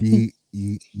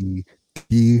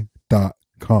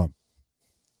 You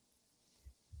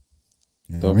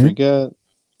know Don't what I mean? forget.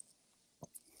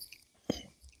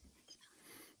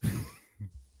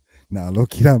 Nah,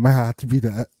 low-key, that might have to be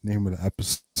the name of the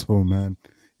episode, man.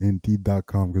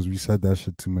 Indeed.com, because we said that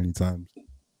shit too many times.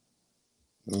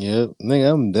 Yeah,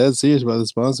 nigga, I'm dead serious about the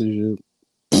sponsorship.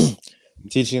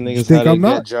 Teaching You niggas how think to I'm get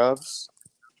not? jobs.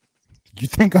 You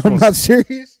think I'm not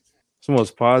serious? It's the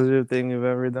most positive thing you've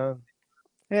ever done.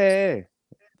 Hey,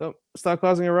 don't stop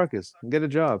causing a ruckus. Get a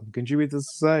job. Contribute to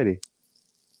society.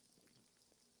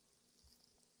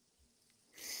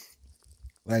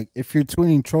 Like, if you're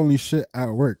tweeting trolling shit at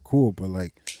work, cool, but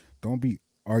like, don't be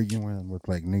arguing with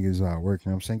like niggas at work.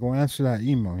 You know what I'm saying? Go answer that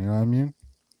email. You know what I mean?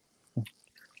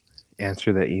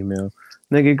 Answer that email.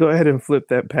 Nigga, go ahead and flip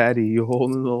that patty you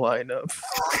holding the line up.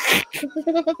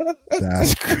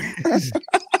 That's crazy.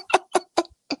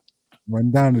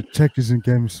 Run down the checkers and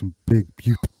get me some big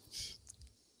beauties.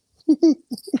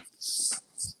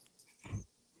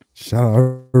 Shout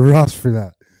out Ross for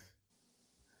that.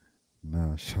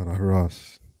 Nah, shout out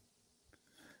Ross.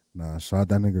 Nah, shout out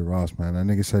that nigga Ross, man. That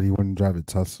nigga said he wouldn't drive a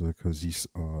Tesla because he's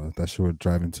that shit would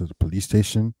drive into the police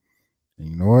station. And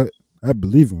you know what? I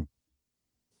believe him.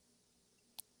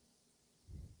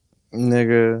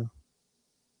 Nigga,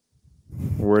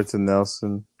 word to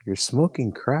Nelson, you're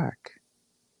smoking crack.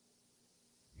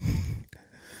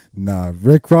 Nah,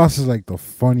 Rick Ross is like the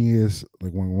funniest,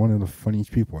 like one of the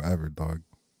funniest people ever, dog.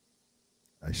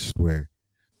 I swear.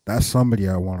 That's somebody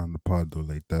I want on the pod though,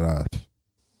 like that ass.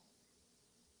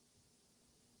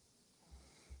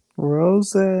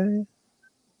 Rose. I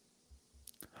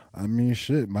mean,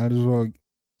 shit, might as well.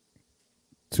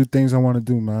 Two things I want to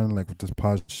do, man, like with this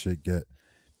pod shit, get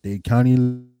Dade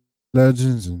County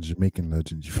legends and Jamaican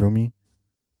legends. You feel me?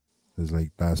 Cause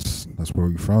like that's where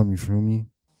we from. You feel me?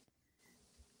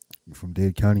 You from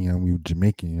Dade County and we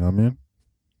Jamaican. You know what I mean?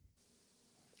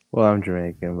 Well, I'm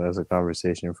Jamaican, but that's a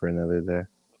conversation for another day.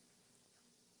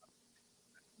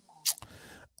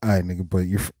 All right, nigga, but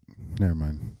you're. Never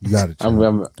mind. You got it. I'm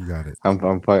you got it. I'm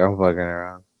fucking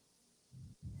around.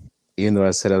 Even though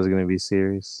I said I was gonna be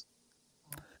serious.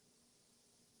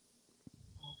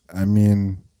 I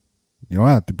mean, you don't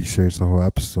have to be serious the whole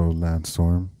episode, Lance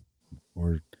Storm,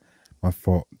 or my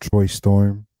fault, Troy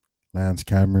Storm, Lance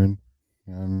Cameron.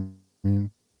 You know what I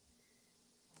mean?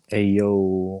 Hey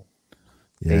yo.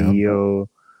 Yeah, Hey yo.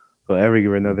 Will ever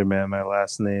give another man my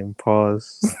last name?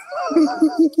 Pause.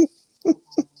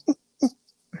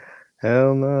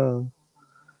 Hell no.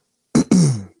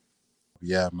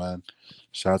 Yeah, man.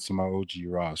 Shout out to my OG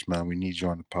Ross, man. We need you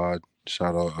on the pod.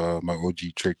 Shout out my OG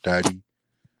Trick Daddy.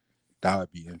 That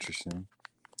would be interesting.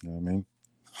 You know what I mean?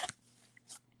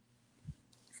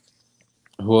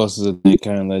 Who else is a big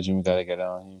kind of legend we gotta get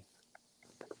on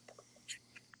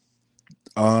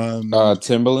here?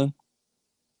 Timberland.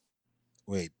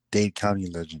 Wait, Dade County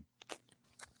legend.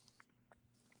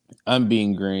 I'm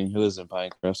being green. Who lives in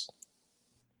Pinecrest?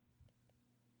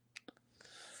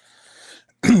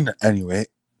 Anyway,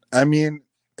 I mean,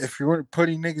 if you weren't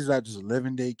putting niggas that just live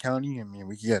in Dade County, I mean,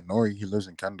 we could get Nori. He lives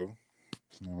in Kendall.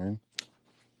 You know what I mean?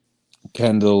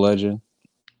 Kendall legend.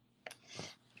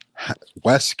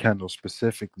 West Kendall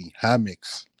specifically.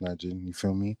 Hammocks legend. You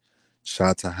feel me? Shout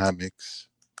out to Hammocks.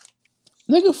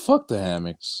 Nigga, fuck the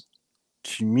hammocks.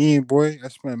 What you mean, boy?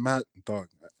 That's my mad dog.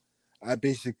 I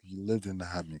basically lived in the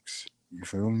hammocks. You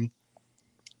feel me?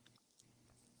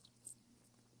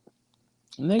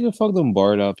 Nigga, fuck them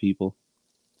barred out people.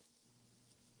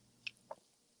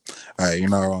 All right, you're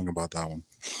not wrong about that one.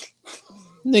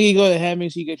 Nigga, you go to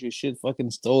hammocks, you get your shit fucking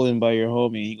stolen by your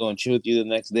homie. He gonna chill with you the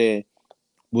next day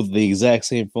with the exact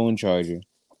same phone charger.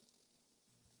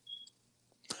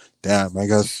 Damn, I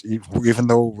guess even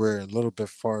though we're a little bit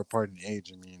far apart in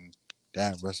age, I mean,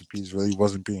 damn, recipes really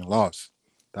wasn't being lost.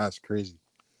 That's crazy.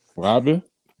 Robin?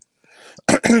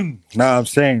 Nah, I'm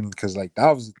saying because like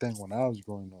that was the thing when I was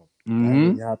growing up. Mm-hmm. That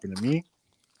really happened to me,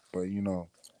 but you know,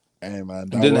 hey man,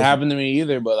 It didn't happen to me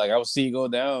either. But like I would see it go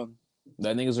down.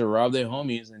 That niggas would rob their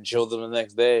homies and chill them the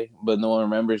next day, but no one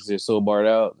remembers they're so barred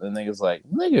out. The niggas like,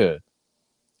 nigga,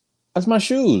 that's my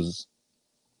shoes.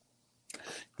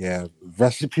 Yeah,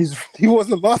 recipes. He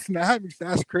wasn't lost in the hammocks.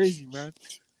 That's crazy, man.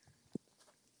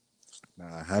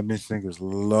 Nah, hammocks niggas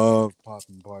love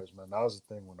popping bars, man. That was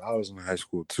the thing when I was in high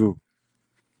school too.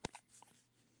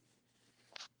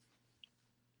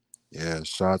 Yeah,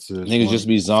 shots to this Niggas one. just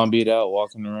be zombied out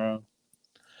walking around.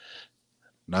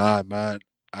 Nah, man.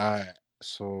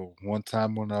 So one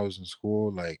time when I was in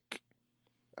school, like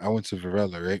I went to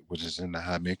Varela, right, which is in the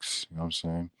hammocks. You know what I'm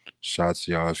saying? Shots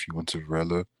to y'all if you went to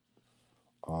Varela.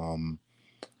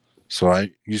 So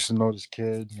I used to know this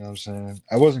kid. You know what I'm saying?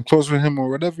 I wasn't close with him or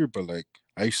whatever, but like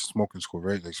I used to smoke in school,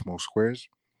 right? Like smoke squares,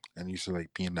 and I used to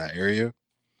like be in that area.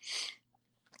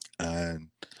 And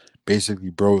basically,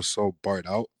 bro was so barred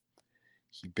out.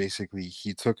 He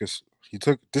took us. He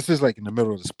took this is like in the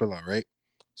middle of the spill out, right?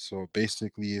 So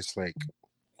basically, it's like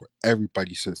where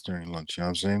everybody sits during lunch. You know what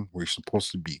I'm saying? Where you're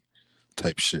supposed to be,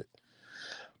 type shit.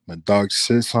 My dog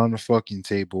sits on the fucking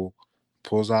table,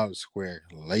 pulls out a square,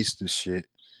 lights the shit,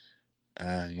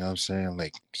 and you know what I'm saying?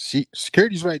 Like,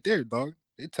 security's right there, dog.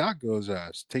 They tackle his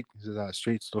ass, take his ass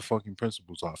straight to the fucking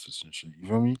principal's office and shit. You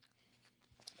feel me?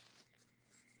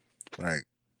 Like,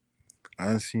 I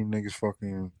done seen niggas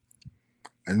fucking.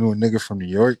 I knew a nigga from New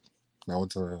York. I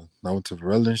went to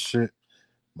Varela and shit.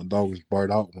 My dog was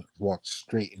barred out and walked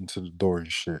straight into the door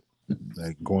and shit.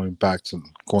 Like My bad.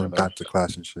 back to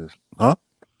class and shit. Huh?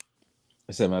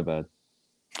 I said my bad.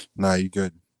 Nah, you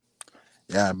good.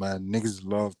 Yeah, man, niggas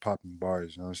love popping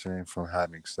bars, you know what I'm saying, from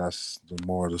hammocks. That's the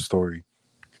moral of the story.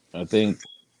 I think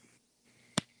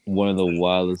one of the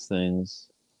wildest things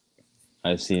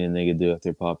I've seen a nigga do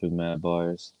after popping mad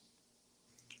bars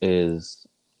is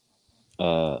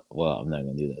well, I'm not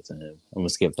gonna do that to him. I'm gonna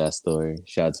skip that story.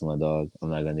 Shout out to my dog. I'm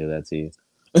not gonna do that to you.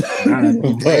 Hey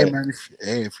But man,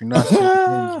 if you're not saying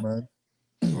names, man,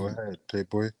 go ahead,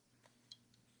 Playboy.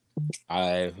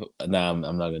 I'm not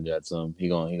gonna do that to him. He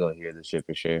gonna hear the shit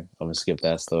for sure. I'm gonna skip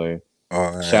that story.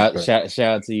 All right, but Shout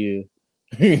out to you.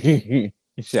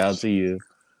 Shout out to you.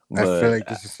 I feel But like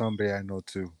this is somebody I know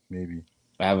too, maybe.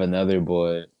 I have another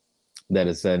boy that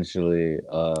essentially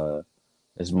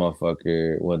this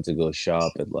motherfucker went to go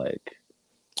shop at like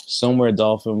somewhere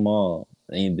Dolphin Mall.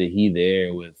 And he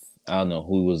there with I don't know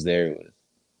who he was there with,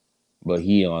 but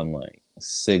he on like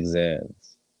 6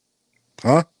 ends.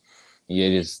 Huh? Yeah,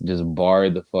 just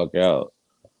barred the fuck out.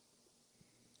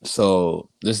 So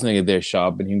this nigga there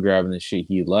shopping, he grabbing the shit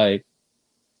he like.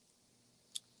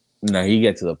 Now he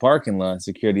get to the parking lot,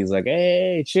 security's like,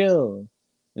 hey, chill.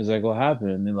 He's like, what happened?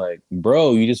 And they're like,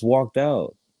 bro, you just walked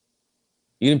out.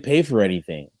 You didn't pay for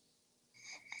anything.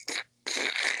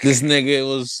 This nigga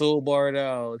was so barred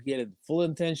out. He had a full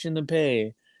intention to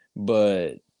pay,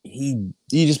 but he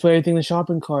just put everything in the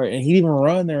shopping cart and he didn't even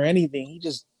run or anything. He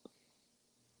just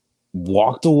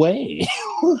walked away.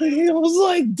 It was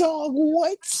like, dog,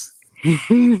 what?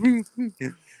 And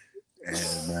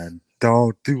man,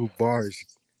 don't do bars.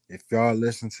 If y'all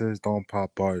listen to this, don't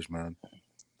pop bars, man.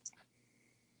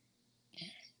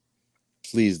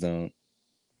 Please don't.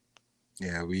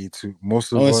 Yeah, we too.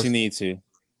 Most of Unless us, you need to.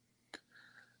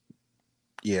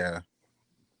 yeah,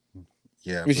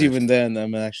 yeah. Which But even then,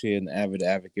 I'm actually an avid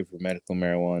advocate for medical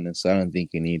marijuana, so I don't think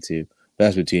you need to.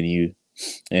 That's between you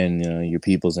and your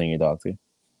peoples and your doctor.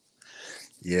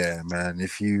 yeah, man.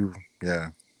 Yeah,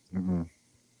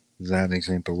 Xanax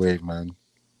ain't the way, man.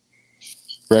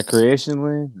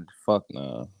 Recreationally, fuck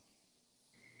no.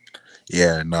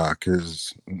 Yeah, nah,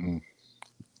 cause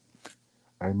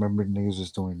I remember niggas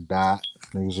was doing that.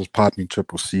 Niggas was popping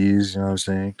triple C's. You know what I'm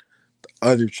saying?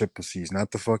 Other triple C's,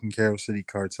 not the fucking Carol City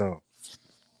cartel. You know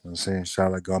what I'm saying?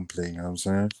 Shout out Gunplay. You know what I'm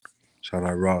saying? Shout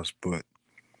out Ross, but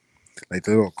like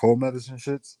the little cold medicine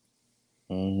shits.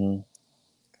 Mm-hmm.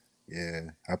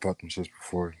 Yeah, I popped them shits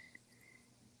before.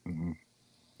 Mm-mm.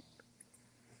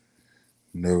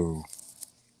 No.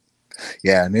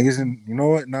 Yeah, niggas and you know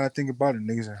what? Now I think about it,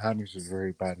 niggas and hammocks are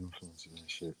very bad influences and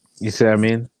shit. You see what I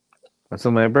mean? So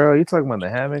I'm like, bro, you talking about the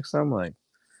hammocks? I'm like,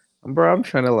 bro, I'm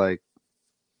trying to like,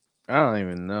 I don't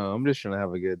even know. I'm just trying to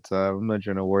have a good time. I'm not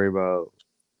trying to worry about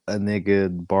a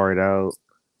nigga barred out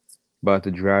about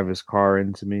to drive his car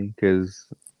into me because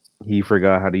he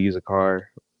forgot how to use a car.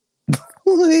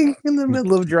 Like in the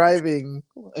middle of driving.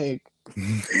 Like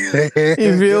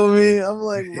you feel me? I'm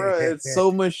like, bro, it's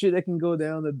so much shit that can go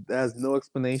down that has no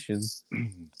explanation.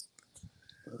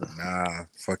 Nah,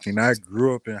 fucking I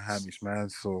grew up in hammocks, man.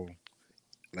 So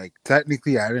like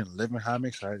technically I didn't live in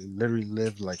hammocks. I literally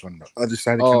lived like on the other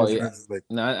side of Oh Kendall yeah. Drive. Like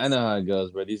No, I know how it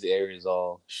goes, bro. These areas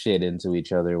all shit into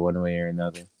each other one way or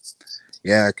another.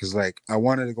 yeah, cause like I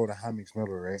wanted to go to hammocks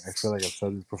middle, right? I feel like I've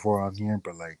said this before on here,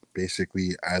 but like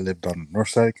basically I lived on the north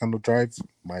side of Kendall Drive.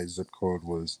 My zip code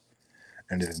was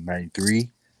ended in 93.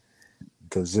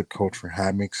 The zip code for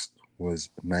hammocks was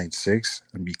 96.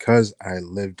 And because I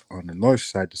lived on the north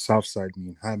side, the south side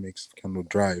meaning hammocks, Kendall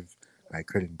Drive, I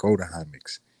couldn't go to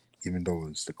hammocks. Even though it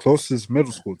was the closest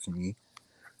middle school to me,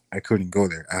 I couldn't go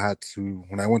there. I had to,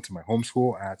 when I went to my home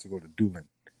school, I had to go to Doolin.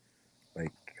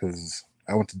 Like, because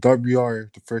I went to WR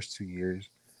the first 2 years,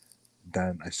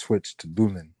 then I switched to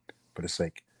Doolin. But it's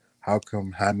like, how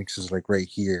come hammocks is like right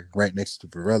here, right next to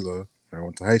Varela, where I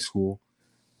went to high school,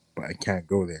 but I can't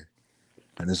go there?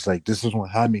 And it's like this is when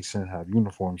hammocks didn't have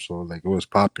uniforms, so like it was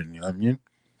popping. You know what I mean?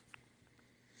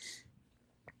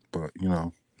 but you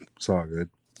know, it's all good.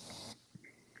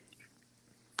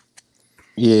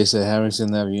 Yeah, you said Harrison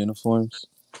didn't have uniforms.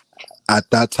 At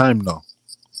that time, no,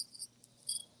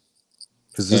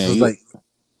 because this Yeah, was like,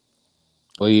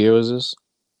 what year was this?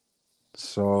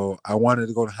 so I wanted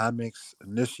to go to Hammocks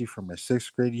initially for my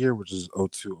 6th grade year, which is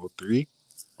 02, 03.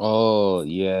 Oh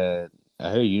yeah, I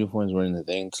heard uniforms weren't the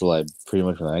thing till like pretty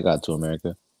much when I got to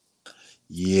America.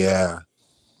 Yeah,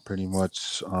 pretty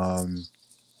much.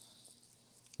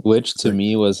 Which It's to like,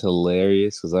 me was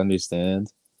hilarious because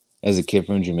understand, as a kid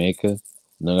from Jamaica,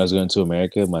 knowing I was going to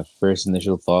America, my first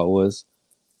initial thought was,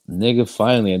 nigga,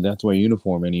 finally I don't have to wear a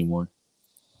uniform anymore.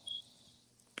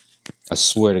 I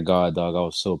swear to God, dog, I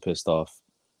was so pissed off.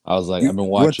 I was like, you I've been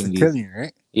you went to watching these. Killian,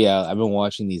 right? Yeah, I've been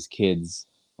watching these kids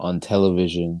on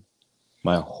television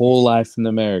my whole life in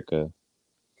America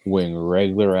wearing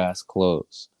regular ass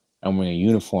clothes. I'm wearing a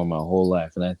uniform my whole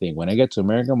life. And I think when I get to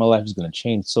America, my life is going to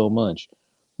change so much.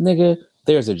 Nigga,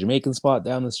 there's a Jamaican spot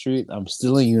down the street. I'm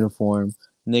still in uniform.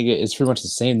 Nigga, it's pretty much the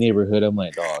same neighborhood. I'm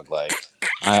like, dog, like,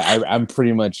 I'm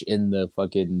pretty much in the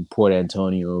fucking Port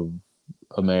Antonio of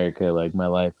America. Like, my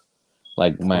life,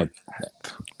 like, the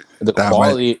That might.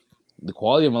 quality the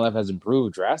quality of my life has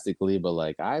improved drastically, but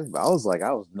like I was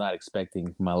not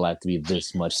expecting my life to be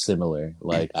this much similar.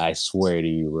 Like I swear to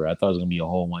you, bro, I thought it was gonna be a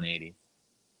whole 180.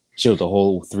 Shit was a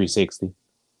whole 360.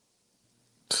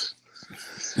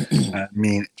 I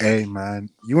mean, hey man,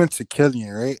 you went to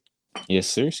Killian, right? Yes,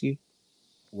 seriously.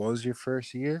 What was your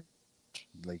first year?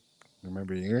 Like,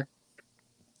 remember the year?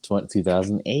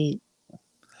 2008.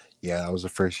 Yeah, that was the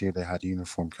first year they had the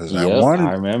uniform because Yep,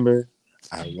 I remember.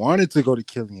 I wanted to go to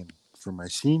Killian for my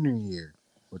senior year,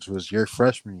 which was your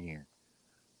freshman year,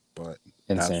 but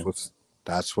Insane.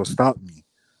 that's what stopped me.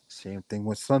 Same thing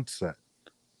with Sunset.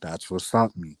 That's what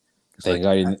stopped me. It's like,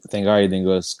 Thank God you didn't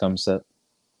go to Scum Set.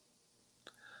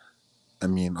 I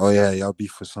mean, oh yeah, y'all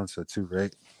beef for Sunset too,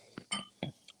 right?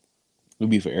 It would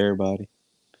be for everybody.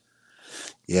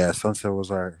 Yeah, Sunset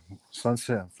was our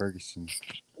Sunset and Ferguson,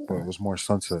 but it was more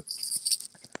Sunset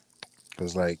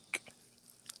because like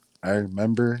I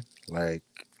remember like,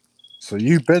 so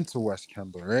you've been to West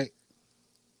Kendall, right?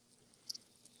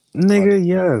 Nigga,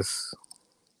 yes.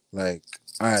 Like,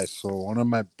 all right, so one of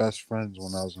my best friends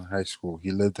when I was in high school,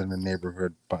 he lived in a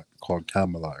neighborhood called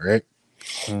Camelot, right?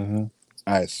 Mm-hmm. All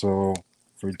right, so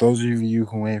for those of you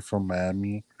who ain't from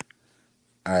Miami,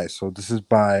 all right, so this is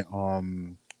by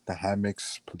the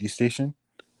Hammocks police station.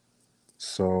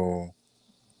 So, all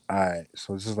right,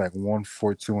 so this is like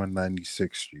 142 and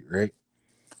 96th Street, right?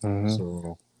 Mm-hmm.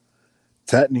 So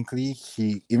technically,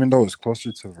 even though it's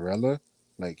closer to Varela,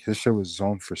 like his shit was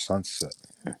zoned for Sunset.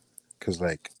 Cause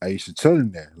like I used to chill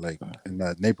in there, like in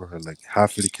that neighborhood. Like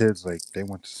half of the kids, like they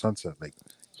went to Sunset. Like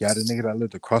he had a nigga that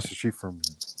lived across the street from me,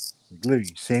 like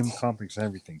literally same complex and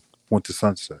everything. Went to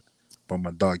Sunset, but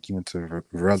my dog he went to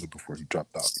Varela before he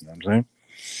dropped out. You know what I'm saying?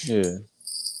 Yeah.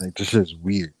 Like this shit's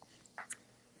weird.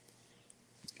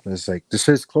 It's like this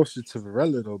shit's closer to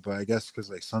Varela though, but I guess because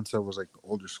like Sunset was like the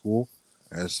older school,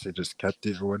 I guess they just kept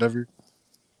it or whatever.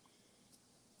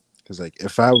 Because like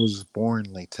if I was born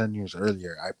like 10 years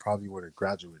earlier, I probably would have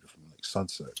graduated from like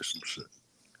Sunset or some shit. You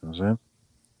know what I'm saying?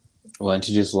 Why don't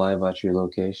you just lie about your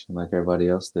location like everybody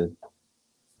else did?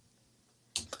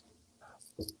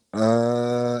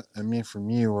 I mean, for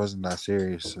me, it wasn't that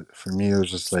serious. For me, it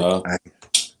was just like Oh.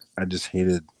 I just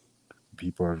hated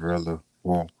people of Varela.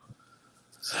 Well,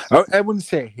 I wouldn't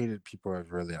say I hated people of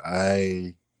Varela.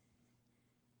 I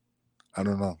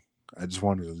don't know. I just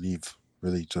wanted to leave,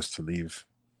 really, just to leave.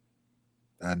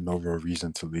 I had no real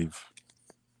reason to leave.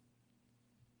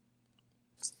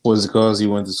 Was it because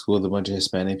you went to school with a bunch of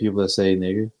Hispanic people that say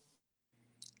nigger?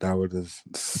 That would have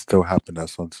still happened at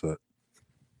Sunset.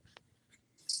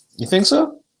 You think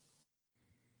so?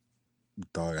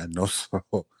 Dog, I know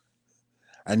so.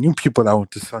 I knew people that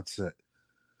went to Sunset.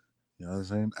 You know what I'm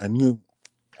saying? I knew.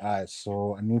 Alright,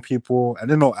 so I knew people. I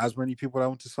didn't know as many people that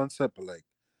went to Sunset, but like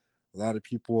a lot of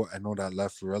people I know that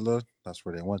left Varela. That's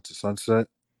where they went to Sunset.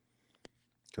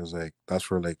 Because like that's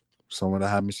where like some of the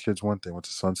Hammy's kids went. They went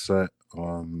to Sunset.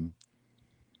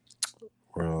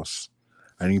 Where else?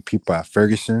 I knew people at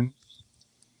Ferguson.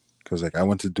 Because like I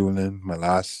went to Doolin my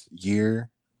last year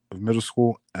of middle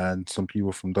school, and some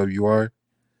people from WR.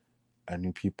 I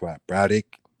knew people at Braddock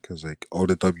because like all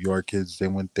the WR kids they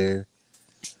went there.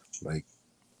 Like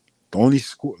the only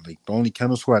school, like the only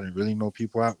kennel school I didn't really know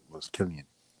people at was Killian.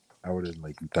 I wouldn't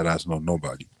like that ass know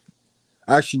nobody.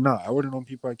 Actually, no, I wouldn't know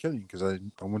people at Killian because I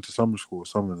went to summer school with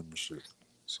some of them and shit.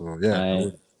 So yeah,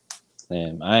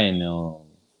 I ain't know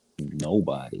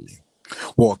nobody.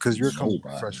 well, because you were coming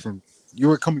fresh from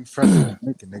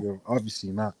Jamaica, nigga.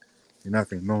 Obviously not. You're not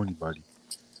gonna know anybody.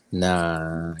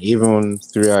 Nah, even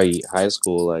throughout high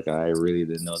school, like I really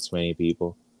didn't know too many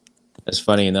people. It's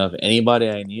funny enough. Anybody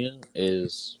I knew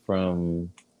is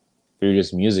from through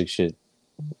just music shit,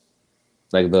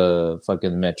 like the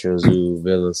fucking Metro Zoo,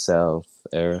 Villa South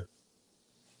era.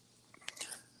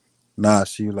 Nah,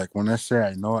 see, like when I say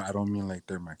I know, I don't mean like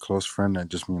they're my close friend. I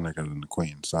just mean like as an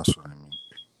acquaintance. That's what I mean.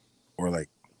 Or like,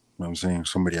 you know what I'm saying,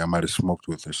 somebody I might have smoked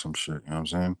with or some shit. You know what I'm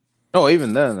saying? Oh,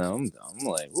 even then, I'm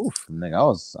like, oof, nigga,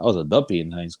 I was a duppy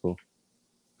in high school.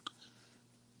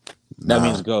 That Nah,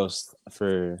 means ghost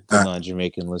for the uh,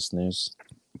 non-Jamaican listeners.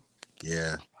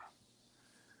 yeah,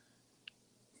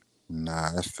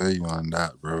 nah, I feel you on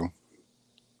that, bro.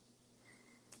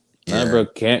 Nah, Yeah, bro,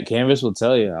 Canvas will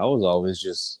tell you I was always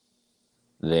just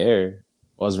there.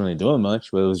 Wasn't really doing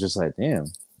much, but it was just like, damn,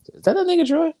 is that nigga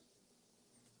Troy?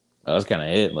 That was kind of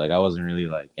it. Like I wasn't really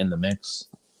like in the mix.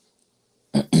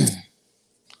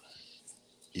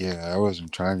 yeah, I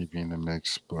wasn't trying to be in the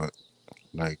mix, but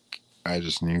like I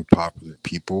just knew popular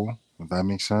people. If that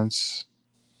makes sense.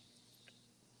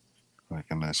 Like,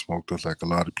 and I smoked with like a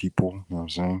lot of people. You know what I'm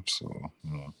saying? So,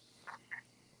 you know,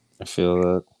 I feel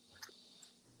that.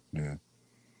 yeah.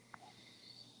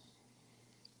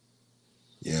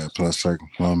 Yeah, plus like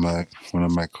one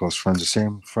of my close friends, the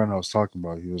same friend I was talking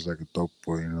about, he was like a dope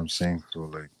boy, you know what I'm saying? So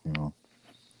like, you know,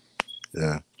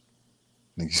 yeah.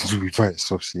 Niggas do be by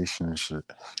association and shit.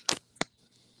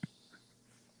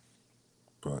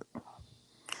 But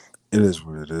it is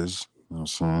what it is. You know what I'm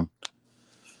saying?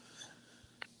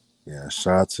 Yeah,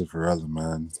 shout out to Varela,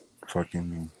 man.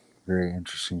 Fucking very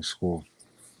interesting school.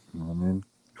 You know what I mean?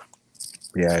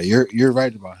 Yeah, you're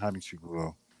right about having people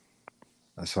though.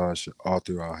 I saw that shit all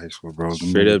throughout high school, bro. The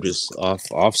Straight up, niggas, just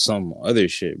off some other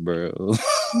shit, bro.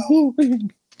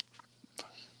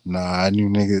 nah, I knew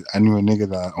a nigga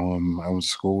that I went to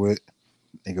school with.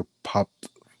 Nigga popped.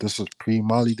 This was pre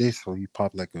Molly day, so he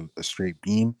popped like a straight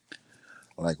bean.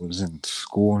 Like was in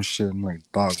school and shit. I'm like,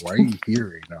 dog, why are you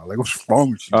here right now? Like, what's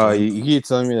wrong with you, man? You keep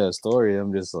telling me that story.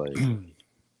 I'm just like,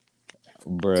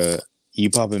 bruh, you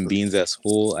popping beans at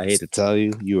school. I hate to tell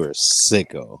you, you are a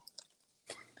sicko.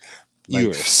 You Like,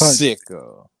 are a son,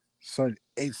 sicko.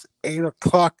 it's 8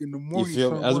 o'clock in the You morning,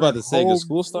 feel me? son. I was We're about at to say, cause home.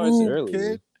 school starts Move, early.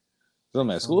 kid. So Like,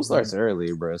 man, school son, starts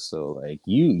early, bro. So like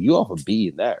you off a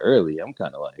beat that early. I'm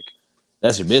kind of like,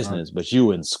 that's your son, business. But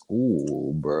you in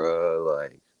school, bro.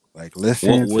 like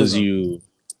What was you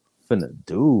finna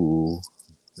do?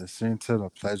 listening to the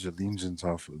Pledge of Allegiance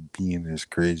off of being is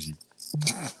crazy.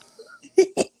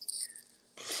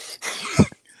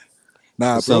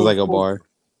 Nah, It bro sounds was like a cool bar.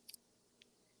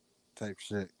 though. Type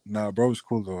shit. Nah, bro was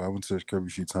cool though. I went to his crib a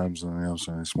few times and you know what I'm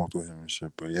saying, smoked with him and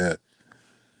shit. But yeah,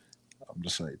 I'm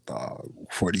just like, dog,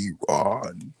 what do you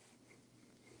want?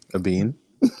 A bean.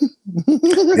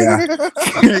 Yeah,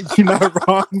 you're not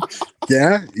wrong.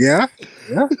 Yeah, yeah,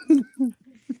 yeah.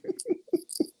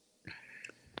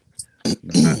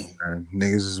 Nah, man.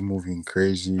 Niggas is moving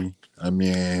crazy. I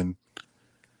mean,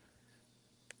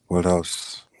 what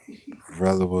else?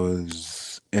 Rella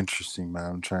was interesting,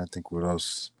 man. I'm trying to think what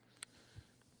else.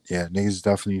 Yeah, niggas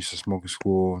definitely used to smoke in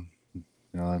school. You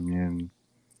know what I mean?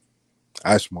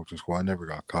 I smoked in school. I never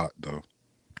got caught though.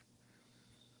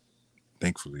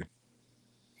 Thankfully.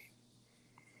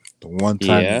 The one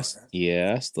time,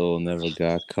 Yeah, I still never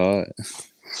got caught.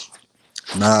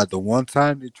 the one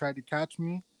time they tried to catch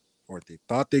me, or they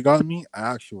thought they got me,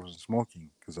 I actually wasn't smoking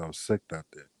because I was sick that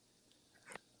day.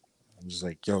 I'm just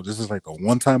like, yo, this is like the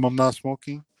one time I'm not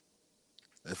smoking.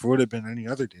 If it would have been any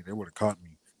other day, they would have caught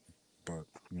me. But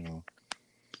you know,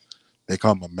 they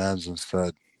caught my man's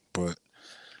instead. But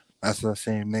that's the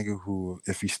same nigga who,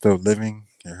 if he's still living,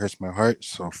 it hurts my heart.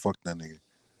 So fuck that nigga.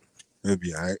 It'll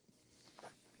be alright.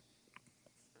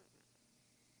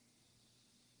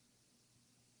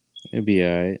 It'd be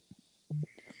alright.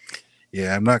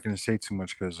 Yeah, I'm not gonna say too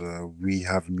much because we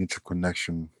have a mutual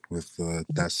connection with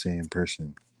that same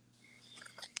person.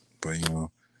 But you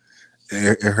know,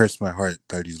 it hurts my heart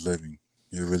that he's living.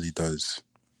 It really does.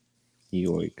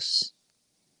 Yoicks.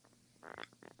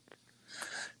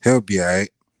 He'll be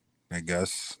alright, I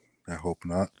guess. I hope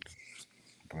not.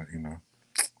 But you know.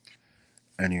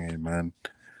 Anyway, man.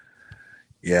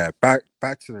 Yeah, back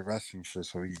to the wrestling shit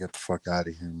so we can get the fuck out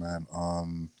of here, man.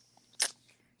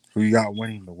 Who you got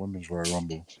winning the women's Royal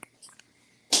Rumble?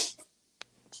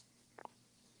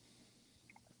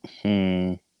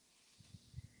 Hmm.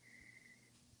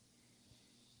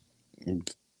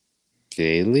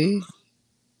 Bailey?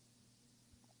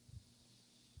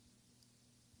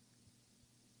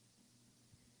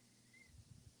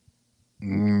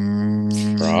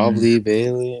 Mm, Probably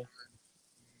Bailey.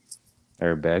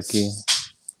 Or Becky.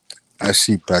 I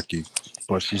see Becky,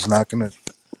 but she's not gonna.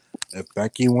 If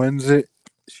Becky wins it,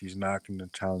 she's not gonna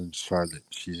challenge Charlotte.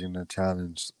 She's gonna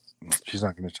challenge. She's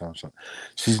not gonna challenge Charlotte.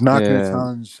 She's not gonna Yeah,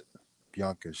 challenge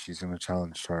Bianca. She's gonna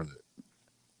challenge Charlotte.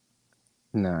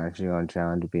 nah, she's gonna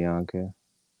challenge Bianca.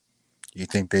 You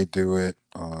think they do it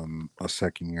a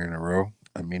second year in a row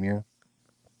at Mania?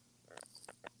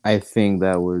 I think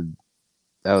that would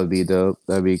be dope.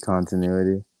 That'd be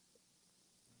continuity.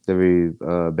 That'd be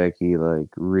Becky like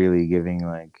really giving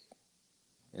like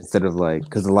instead of like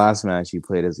because the last match she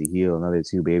played as a heel, another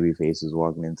two baby faces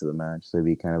walking into the match, so it'd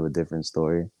be kind of a different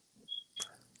story.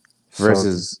 So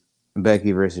Versus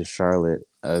Becky versus Charlotte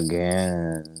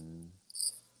again.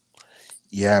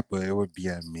 yeah, but it would be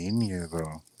at Mania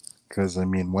though, because I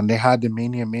mean, when they had the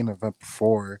Mania main event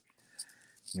before,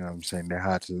 you know what I'm saying, they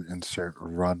had to insert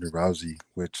Ronda Rousey,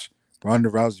 which Ronda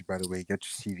Rousey, by the way, get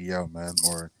your CDL, man.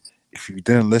 Or if you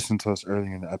didn't listen to us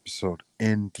earlier in the episode,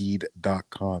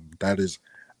 Indeed.com. That is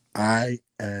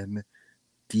INDEED.com.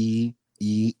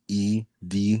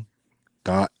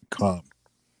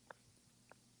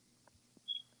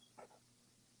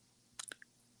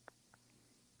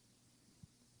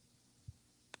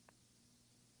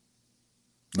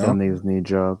 Y'all No? niggas need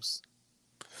jobs.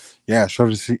 Yeah, so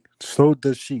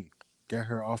does she. Get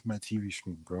her off my TV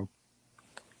screen, bro.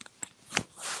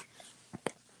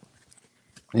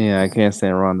 Yeah, I can't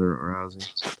stand Ronda Rousey.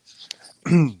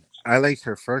 I liked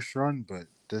her first run, but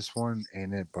this one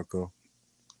ain't it, bucko.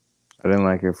 I didn't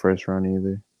like her first run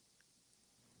either.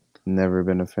 Never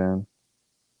been a fan.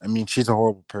 I mean, she's a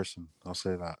horrible person. I'll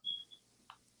say that.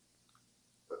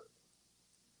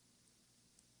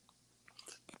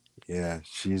 Yeah,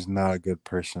 she's not a good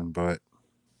person, but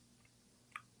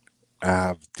I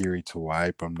have a theory to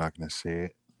why, but I'm not gonna say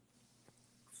it.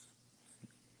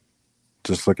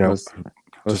 Just look at What's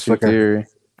just your look at her theory?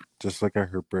 just look at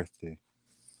her birthday.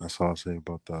 That's all I'll say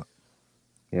about that.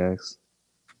 Yes.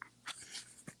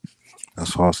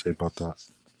 That's all I'll say about that.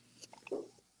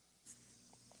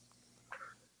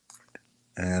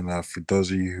 And for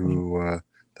those of you who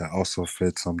that also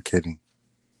fits, I'm kidding,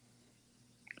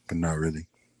 but not really.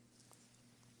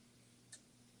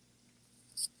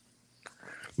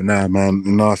 But nah, man.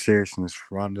 In all seriousness,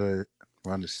 Ronda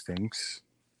stinks.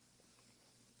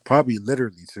 Probably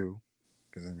literally too,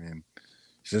 because I mean,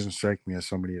 she doesn't strike me as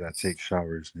somebody that takes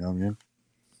showers. You know what I mean?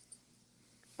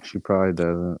 She probably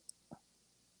doesn't.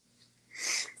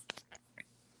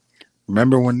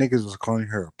 Remember when niggas was calling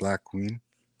her a black queen?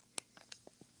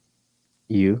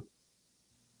 You?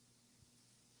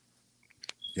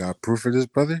 Y'all proof of this,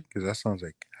 brother? Because that sounds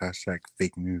like hashtag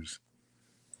fake news.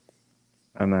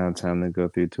 I don't have time to go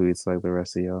through tweets like the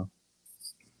rest of y'all.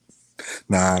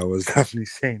 Nah, I was definitely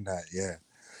saying that, yeah.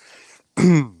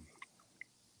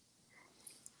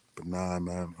 But nah,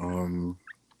 man.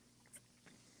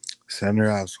 Send her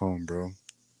ass home, bro.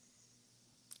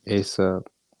 ASAP.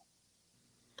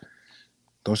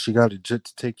 Don't she got a jit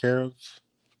to take care of?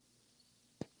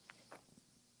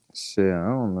 Shit, I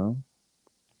don't know.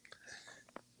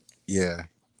 Yeah.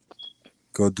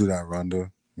 Go do that, Rondo. You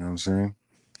know what I'm saying?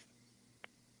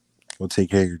 Go take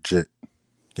care of your jit.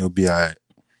 You'll be alright.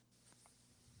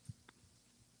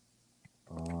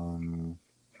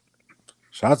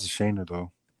 Shout out to Shayna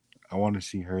though. I want to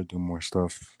see her do more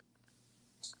stuff.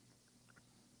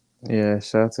 Yeah,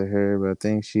 shout out to her, but I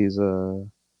think she's right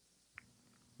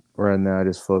now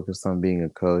just focused on being a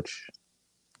coach.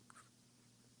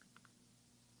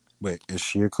 Wait, is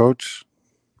she a coach?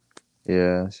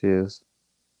 Yeah, she is.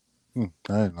 I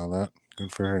didn't know that.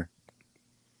 Good for her.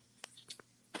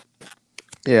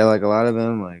 Yeah, like a lot of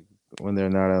them, like when they're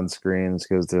not on screens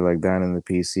because they're like down in the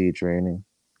PC training.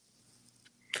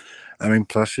 I mean,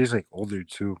 plus she's like older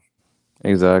too.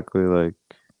 Exactly. Like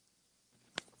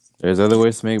there's other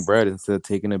ways to make bread instead of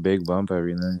taking a big bump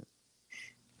every night.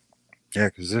 Yeah,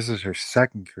 because this is her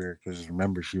second career. Because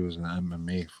remember, she was an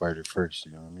MMA fighter first.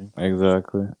 You know what I mean?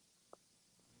 Exactly.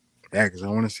 Yeah, because I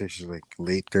want to say she's like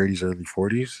late 30s, early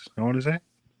 40s. I want to say.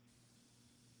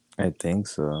 I think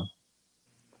so.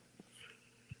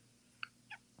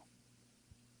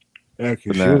 Yeah,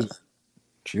 But because not,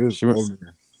 she was she,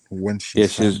 older when she yeah,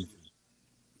 she's. signed.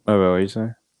 Oh, what are you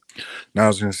saying? Now I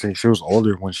was gonna say she was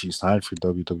older when she signed for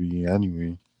WWE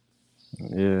anyway.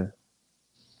 Yeah.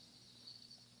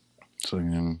 So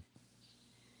yeah,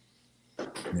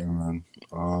 man.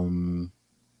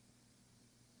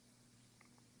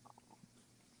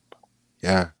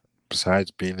 Yeah.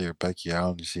 Besides Bailey or Becky, I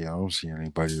don't see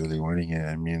anybody really winning it.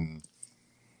 I mean,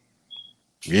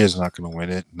 Rhea's not gonna win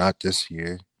it, not this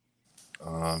year.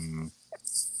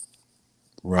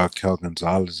 Raquel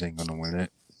Gonzalez ain't gonna win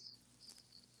it.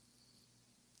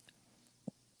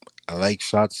 I like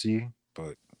Shotzi,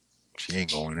 but she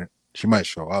ain't going it. She might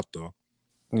show up though.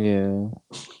 Yeah,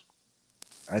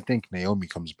 I think Naomi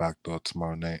comes back though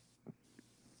tomorrow night.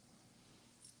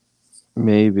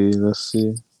 maybe. Let's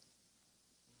see.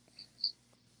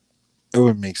 It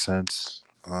would make sense.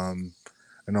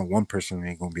 I know one person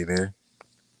ain't gonna be there.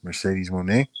 Mercedes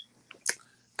Monet.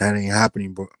 That ain't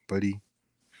happening, buddy.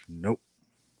 Nope.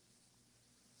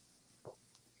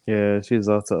 Yeah, she's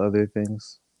off to other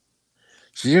things.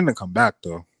 She's gonna come back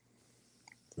though,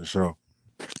 for sure.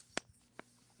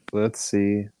 Let's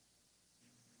see.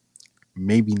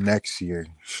 Maybe next year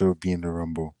she'll be in the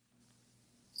Rumble.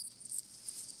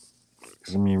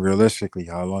 'Cause, I mean, realistically,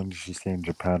 how long did she stay in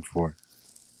Japan for?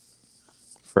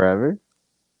 Forever?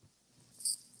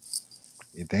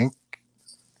 You think?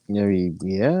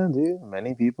 Yeah, dude.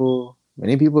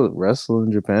 Many people wrestle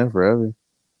in Japan forever.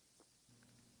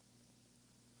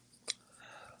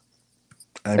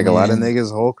 I Like mean, a lot of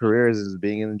niggas' whole careers is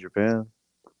being in Japan.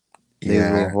 Niggas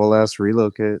will yeah. whole ass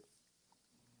relocate.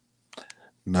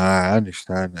 Nah, I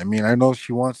understand. I mean, I know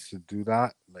she wants to do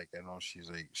that. Like, I know she's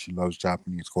like she loves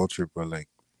Japanese culture, but like,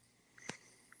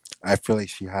 I feel like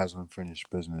she has unfinished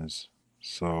business.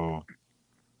 So,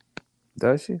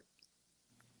 Does she?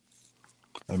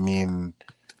 I mean,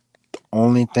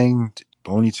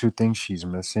 the only two things she's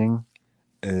missing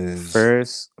is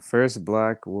First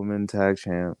black woman tag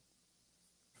champ.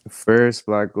 First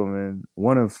black woman,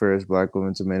 one of first black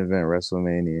women to main event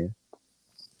WrestleMania.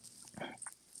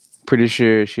 Pretty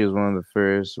sure she was one of the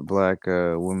first black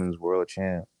women's world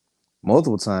champ,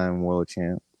 multiple time world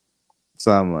champ.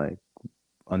 So I'm like,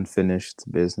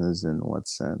 unfinished business in what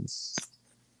sense?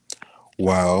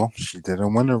 well, she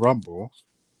didn't win the Rumble.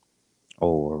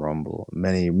 Oh, a Rumble.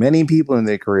 Many people in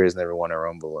their careers never won a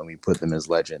Rumble, and we put them as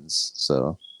legends.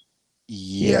 So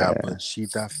Yeah, yeah, but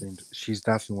she's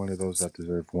definitely one of those that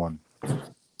deserve one.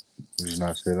 Would you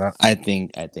not say that? I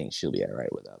think she'll be all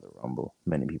right without the Rumble.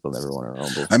 Many people never won a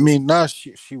Rumble. I mean, nah,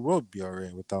 she will be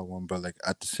alright with that one, but like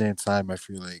at the same time, I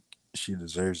feel like she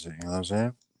deserves it. You know what I'm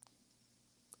saying?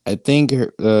 I think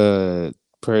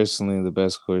personally, the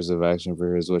best course of action for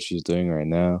her is what she's doing right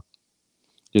now.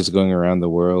 Just going around the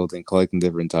world and collecting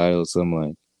different titles. So I'm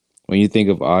like, when you think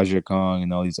of Aja Kong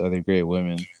and all these other great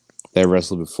women that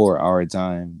wrestled before our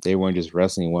time, they weren't just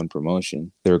wrestling one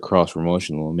promotion. They were cross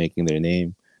promotional, making their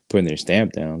name, putting their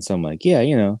stamp down. So I'm like,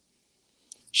 yeah,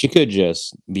 she could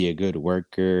just be a good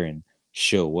worker and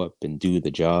show up and do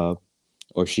the job,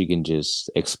 or she can just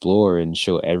explore and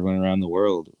show everyone around the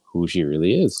world who she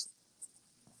really is.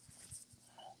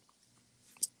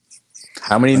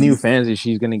 How many new fans is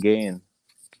she gonna gain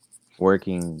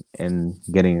working and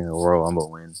getting a Royal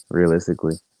Rumble win?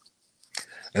 Realistically,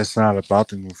 It's not about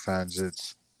the new fans.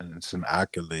 It's an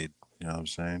accolade. You know what I'm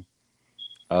saying?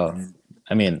 oh,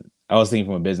 I mean, I was thinking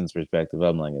from a business perspective.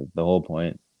 I'm like, the whole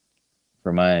point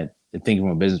for my thinking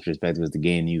from a business perspective is to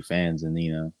gain new fans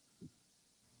and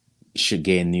should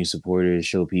gain new supporters,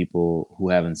 show people who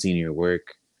haven't seen your work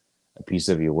a piece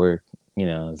of your work.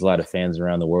 There's a lot of fans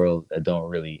around the world that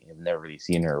have never really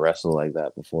seen her wrestle like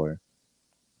that before.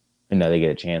 And now they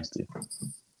get a chance to.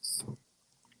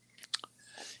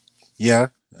 Yeah,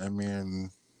 I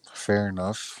mean, fair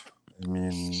enough. I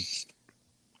mean,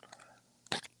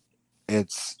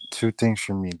 it's two things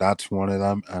for me. That's one of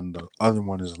them, and the other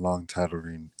one is a long title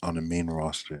reign on the main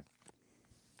roster.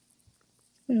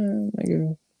 Yeah,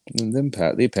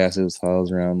 they pass those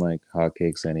titles around like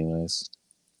hotcakes, anyways.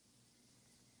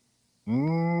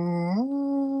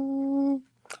 Mm,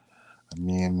 I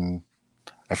mean,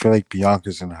 I feel like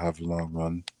Bianca's gonna have a long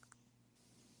run,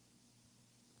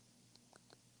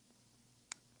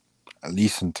 at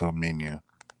least until Mania,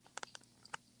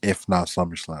 if not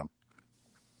SummerSlam.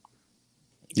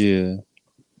 Yeah.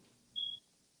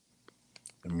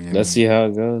 I mean, Let's see how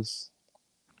it goes.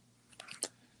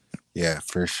 yeah,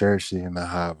 for sure she's gonna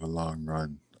have a long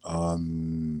run.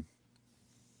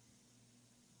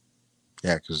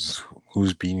 Yeah, because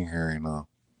who's beating her right now?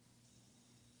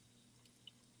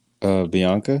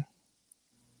 Bianca?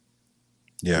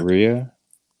 Yeah. Rhea?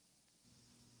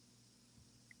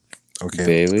 Okay.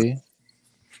 Bailey?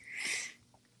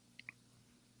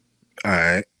 All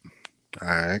right. All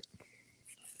right.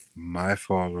 My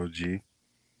follow G.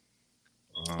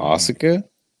 Asuka?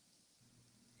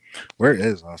 Where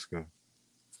is Oscar?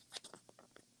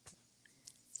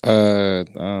 I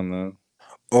don't know.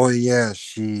 Oh yeah,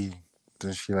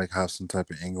 does she like have some type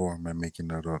of angle, or am I making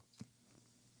that up?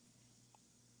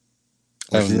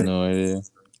 I Or have no idea.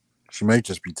 she might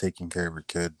just be taking care of her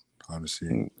kid,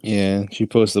 honestly. Yeah, she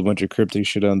posted a bunch of cryptic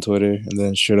shit on Twitter and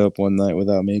then showed up one night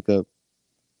without makeup.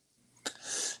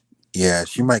 Yeah,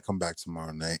 she might come back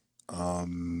tomorrow night.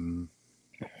 Um,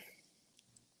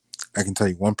 I can tell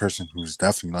you one person who's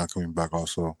definitely not coming back.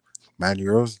 Also, Mandy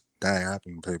Rose. That ain't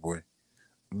happening, Playboy.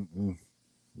 Mm-mm.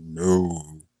 No.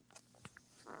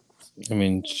 I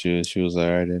mean, she was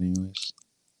alright anyways.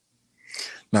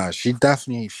 Nah, she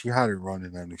had a run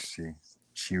in NXT.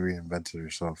 She reinvented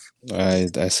herself. I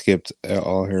skipped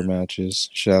all her matches.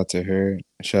 Shout out to her.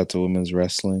 Shout out to women's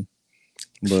wrestling.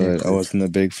 She But I improved. wasn't a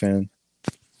big fan.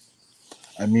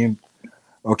 I mean,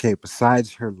 okay,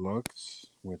 besides her looks,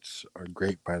 which are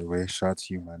great by the way, shout out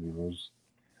to you, Mandy Rose.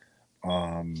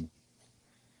 Um,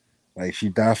 like she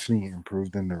definitely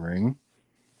improved in the ring.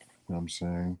 You know what I'm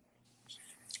saying?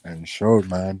 And it showed,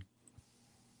 man.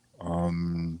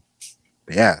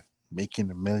 But yeah, making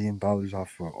 $1 million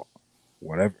off of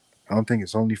whatever. I don't think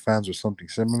it's OnlyFans or something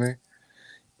similar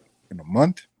in a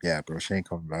month. Yeah, bro, she ain't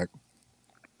coming back.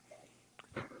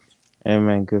 Hey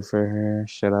man, good for her.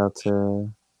 Shout out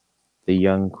to the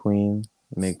young queen.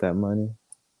 Make that money.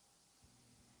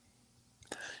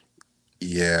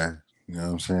 Yeah, you know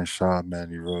what I'm saying? Shout out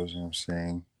Mandy Rose, you know what I'm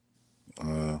saying?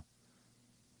 Uh,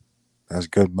 that's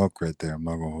good milk right there. I'm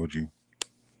not gonna hold you.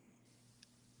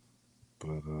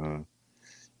 But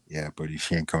yeah, buddy,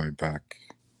 she ain't coming back.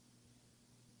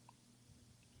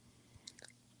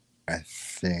 I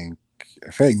think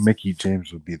I feel like Mickey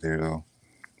James will be there though.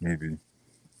 Maybe.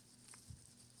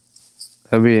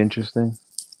 That'd be interesting.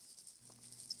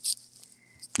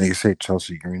 They can say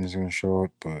Chelsea Green is gonna show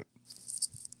up, but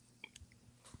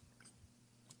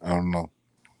I don't know.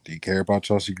 Do you care about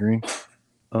Chelsea Green?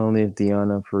 Only if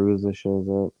Deanna Perusa shows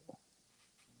up.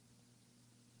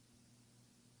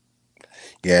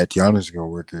 Yeah, Tiana's a good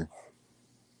worker.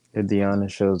 If Deanna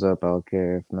shows up, I'll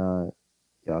care. If not,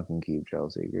 y'all can keep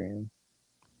Chelsea Green.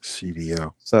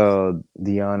 CDL. So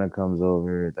Deanna comes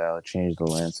over, that'll change the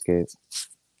landscape.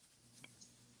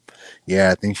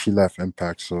 Yeah, I think she left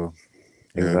Impact, so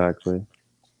yeah. Exactly.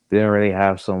 They don't really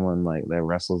have someone like that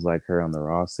wrestles like her on the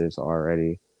roster, so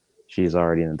she's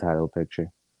already in the title picture.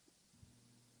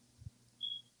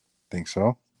 Think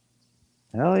so?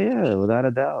 Hell yeah, without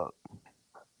a doubt.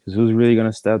 Because who's really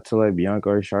gonna step to like Bianca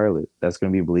or Charlotte? That's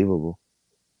gonna be believable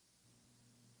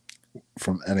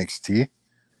From NXT.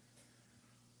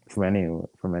 from anywhere.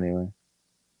 From anywhere.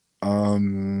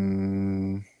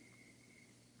 Um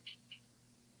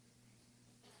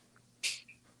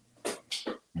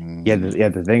You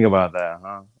have to think about that,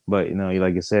 huh? But you know,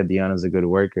 like you said, Deanna's a good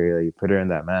worker. Like, you put her in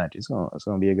that match, it's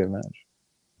gonna be a good match.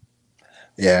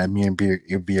 yeah, I mean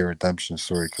it'd be a redemption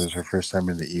story because her first time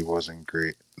in the E wasn't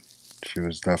great. She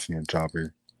was definitely a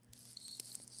jobber.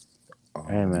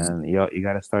 Hey Um, man, you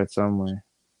gotta start somewhere.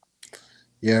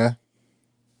 yeah,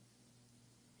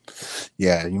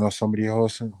 yeah. You know somebody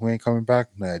else who ain't coming back?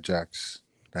 Nia Jax.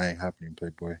 That ain't happening,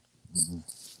 Playboy. Mm-mm.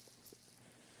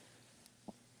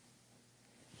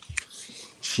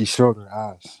 She showed her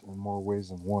ass in more ways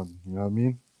than one. You know what I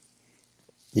mean?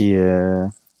 Yeah,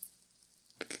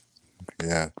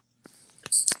 Yeah,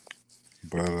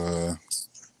 but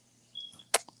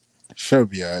she'll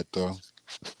be alright though.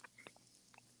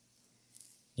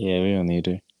 yeah, we don't need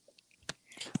her.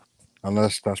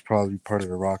 Unless that's probably part of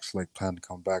the Rock's like plan to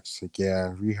come back. It's like,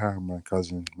 yeah, rehire my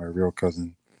cousin, my real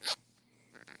cousin.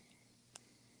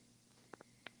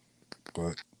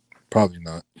 But probably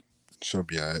not. She'll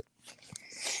be alright.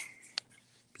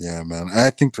 Yeah, man.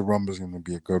 I think the Rumble's gonna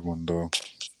be a good one though.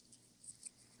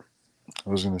 I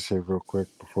was gonna say real quick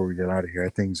before we get out of here. I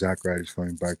think Zack Ryder's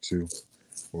coming back too,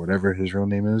 or whatever his real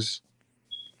name is.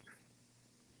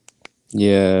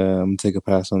 Yeah, I'm gonna take a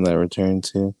pass on that return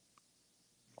too.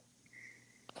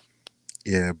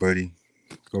 Yeah, buddy.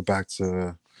 Go back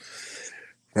to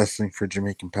wrestling for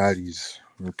Jamaican patties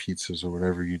or pizzas or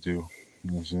whatever you do.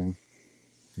 You know what I'm saying?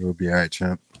 You'll be alright,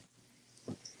 champ.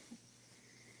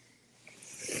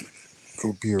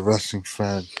 Go be a wrestling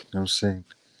fan. You know what I'm saying?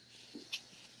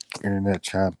 Internet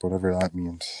champ, whatever that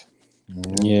means. You know what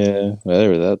I mean? Yeah,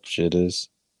 whatever that shit is.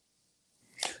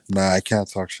 Nah, I can't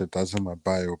talk shit. That's in my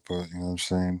bio, but you know what I'm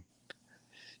saying?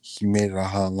 He made it a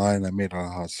hot line, I made it a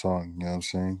hot song, you know what I'm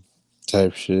saying?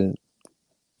 Type shit.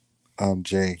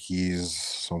 Jay, he's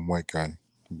some white guy.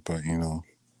 But you know,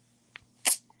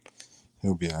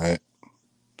 he'll be alright.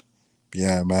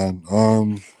 Yeah, man.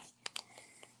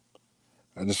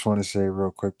 I just want to say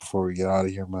real quick before we get out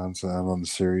of here, man. So I'm on the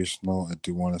serious note. I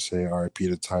do want to say R.I.P.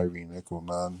 to Tyree Nickel,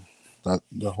 man. That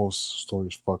the whole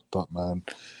story's fucked up, man.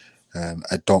 And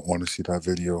I don't want to see that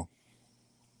video.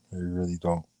 I really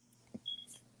don't.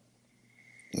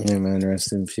 Yeah, man,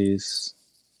 rest in peace.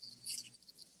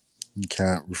 You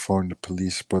can't reform the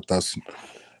police, but that's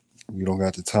We don't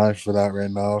got the time for that right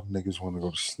now. Niggas want to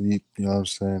go to sleep. You know what I'm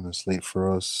saying? It's late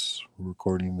for us. We're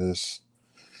recording this.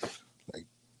 Like,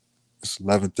 it's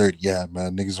 11:30. Yeah,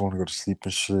 man. Niggas want to go to sleep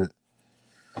and shit.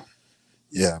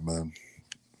 Yeah, man.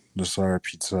 Just RIP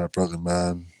to that brother,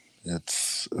 man.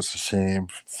 It's a shame.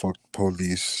 Fuck the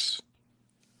police.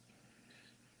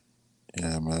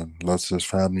 Yeah, man. Love to his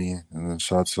family. And then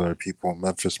shout out to our people in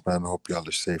Memphis, man. I hope y'all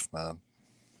are safe, man.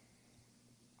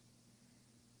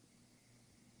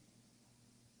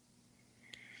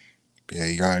 But yeah,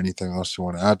 you got anything else you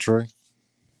want to add, Troy?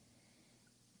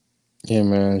 Yeah,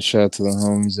 man. Shout out to the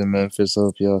homies in Memphis.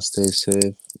 Hope y'all stay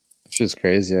safe. It's just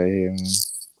crazy out here, man.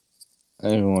 I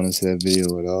didn't even want to see that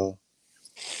video at all.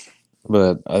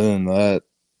 But other than that,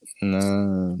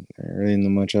 nah, there really not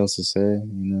much else to say. You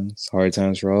know, it's hard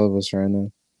times for all of us right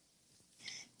now.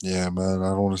 Yeah, man. I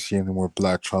don't want to see any more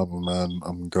black trauma, man.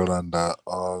 I'm good on that.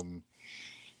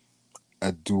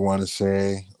 I do want to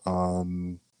say,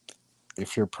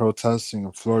 if you're protesting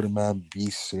in Florida, man,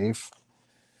 be safe.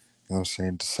 You know what I'm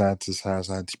saying? DeSantis has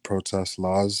anti-protest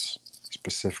laws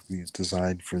specifically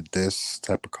designed for this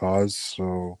type of cause.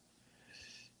 So,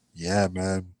 yeah,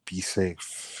 man, be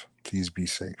safe. Please be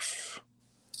safe.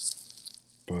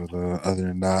 But other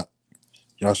than that,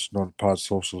 y'all should know the pod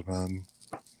socials, man.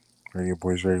 Radio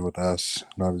Boys Radio with us,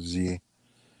 not a Z.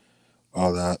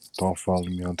 All that. Don't follow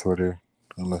me on Twitter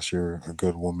unless you're a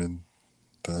good woman.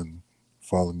 Then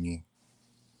follow me.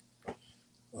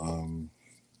 You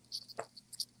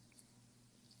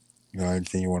know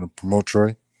anything you want to promote,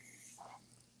 Troy?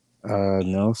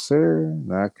 No, sir.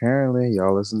 Not currently.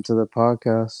 Y'all listen to the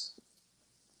podcast.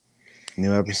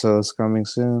 New episodes coming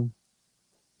soon.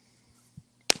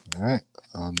 All right.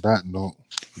 On that note,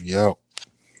 we out.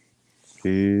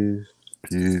 Peace.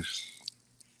 Peace.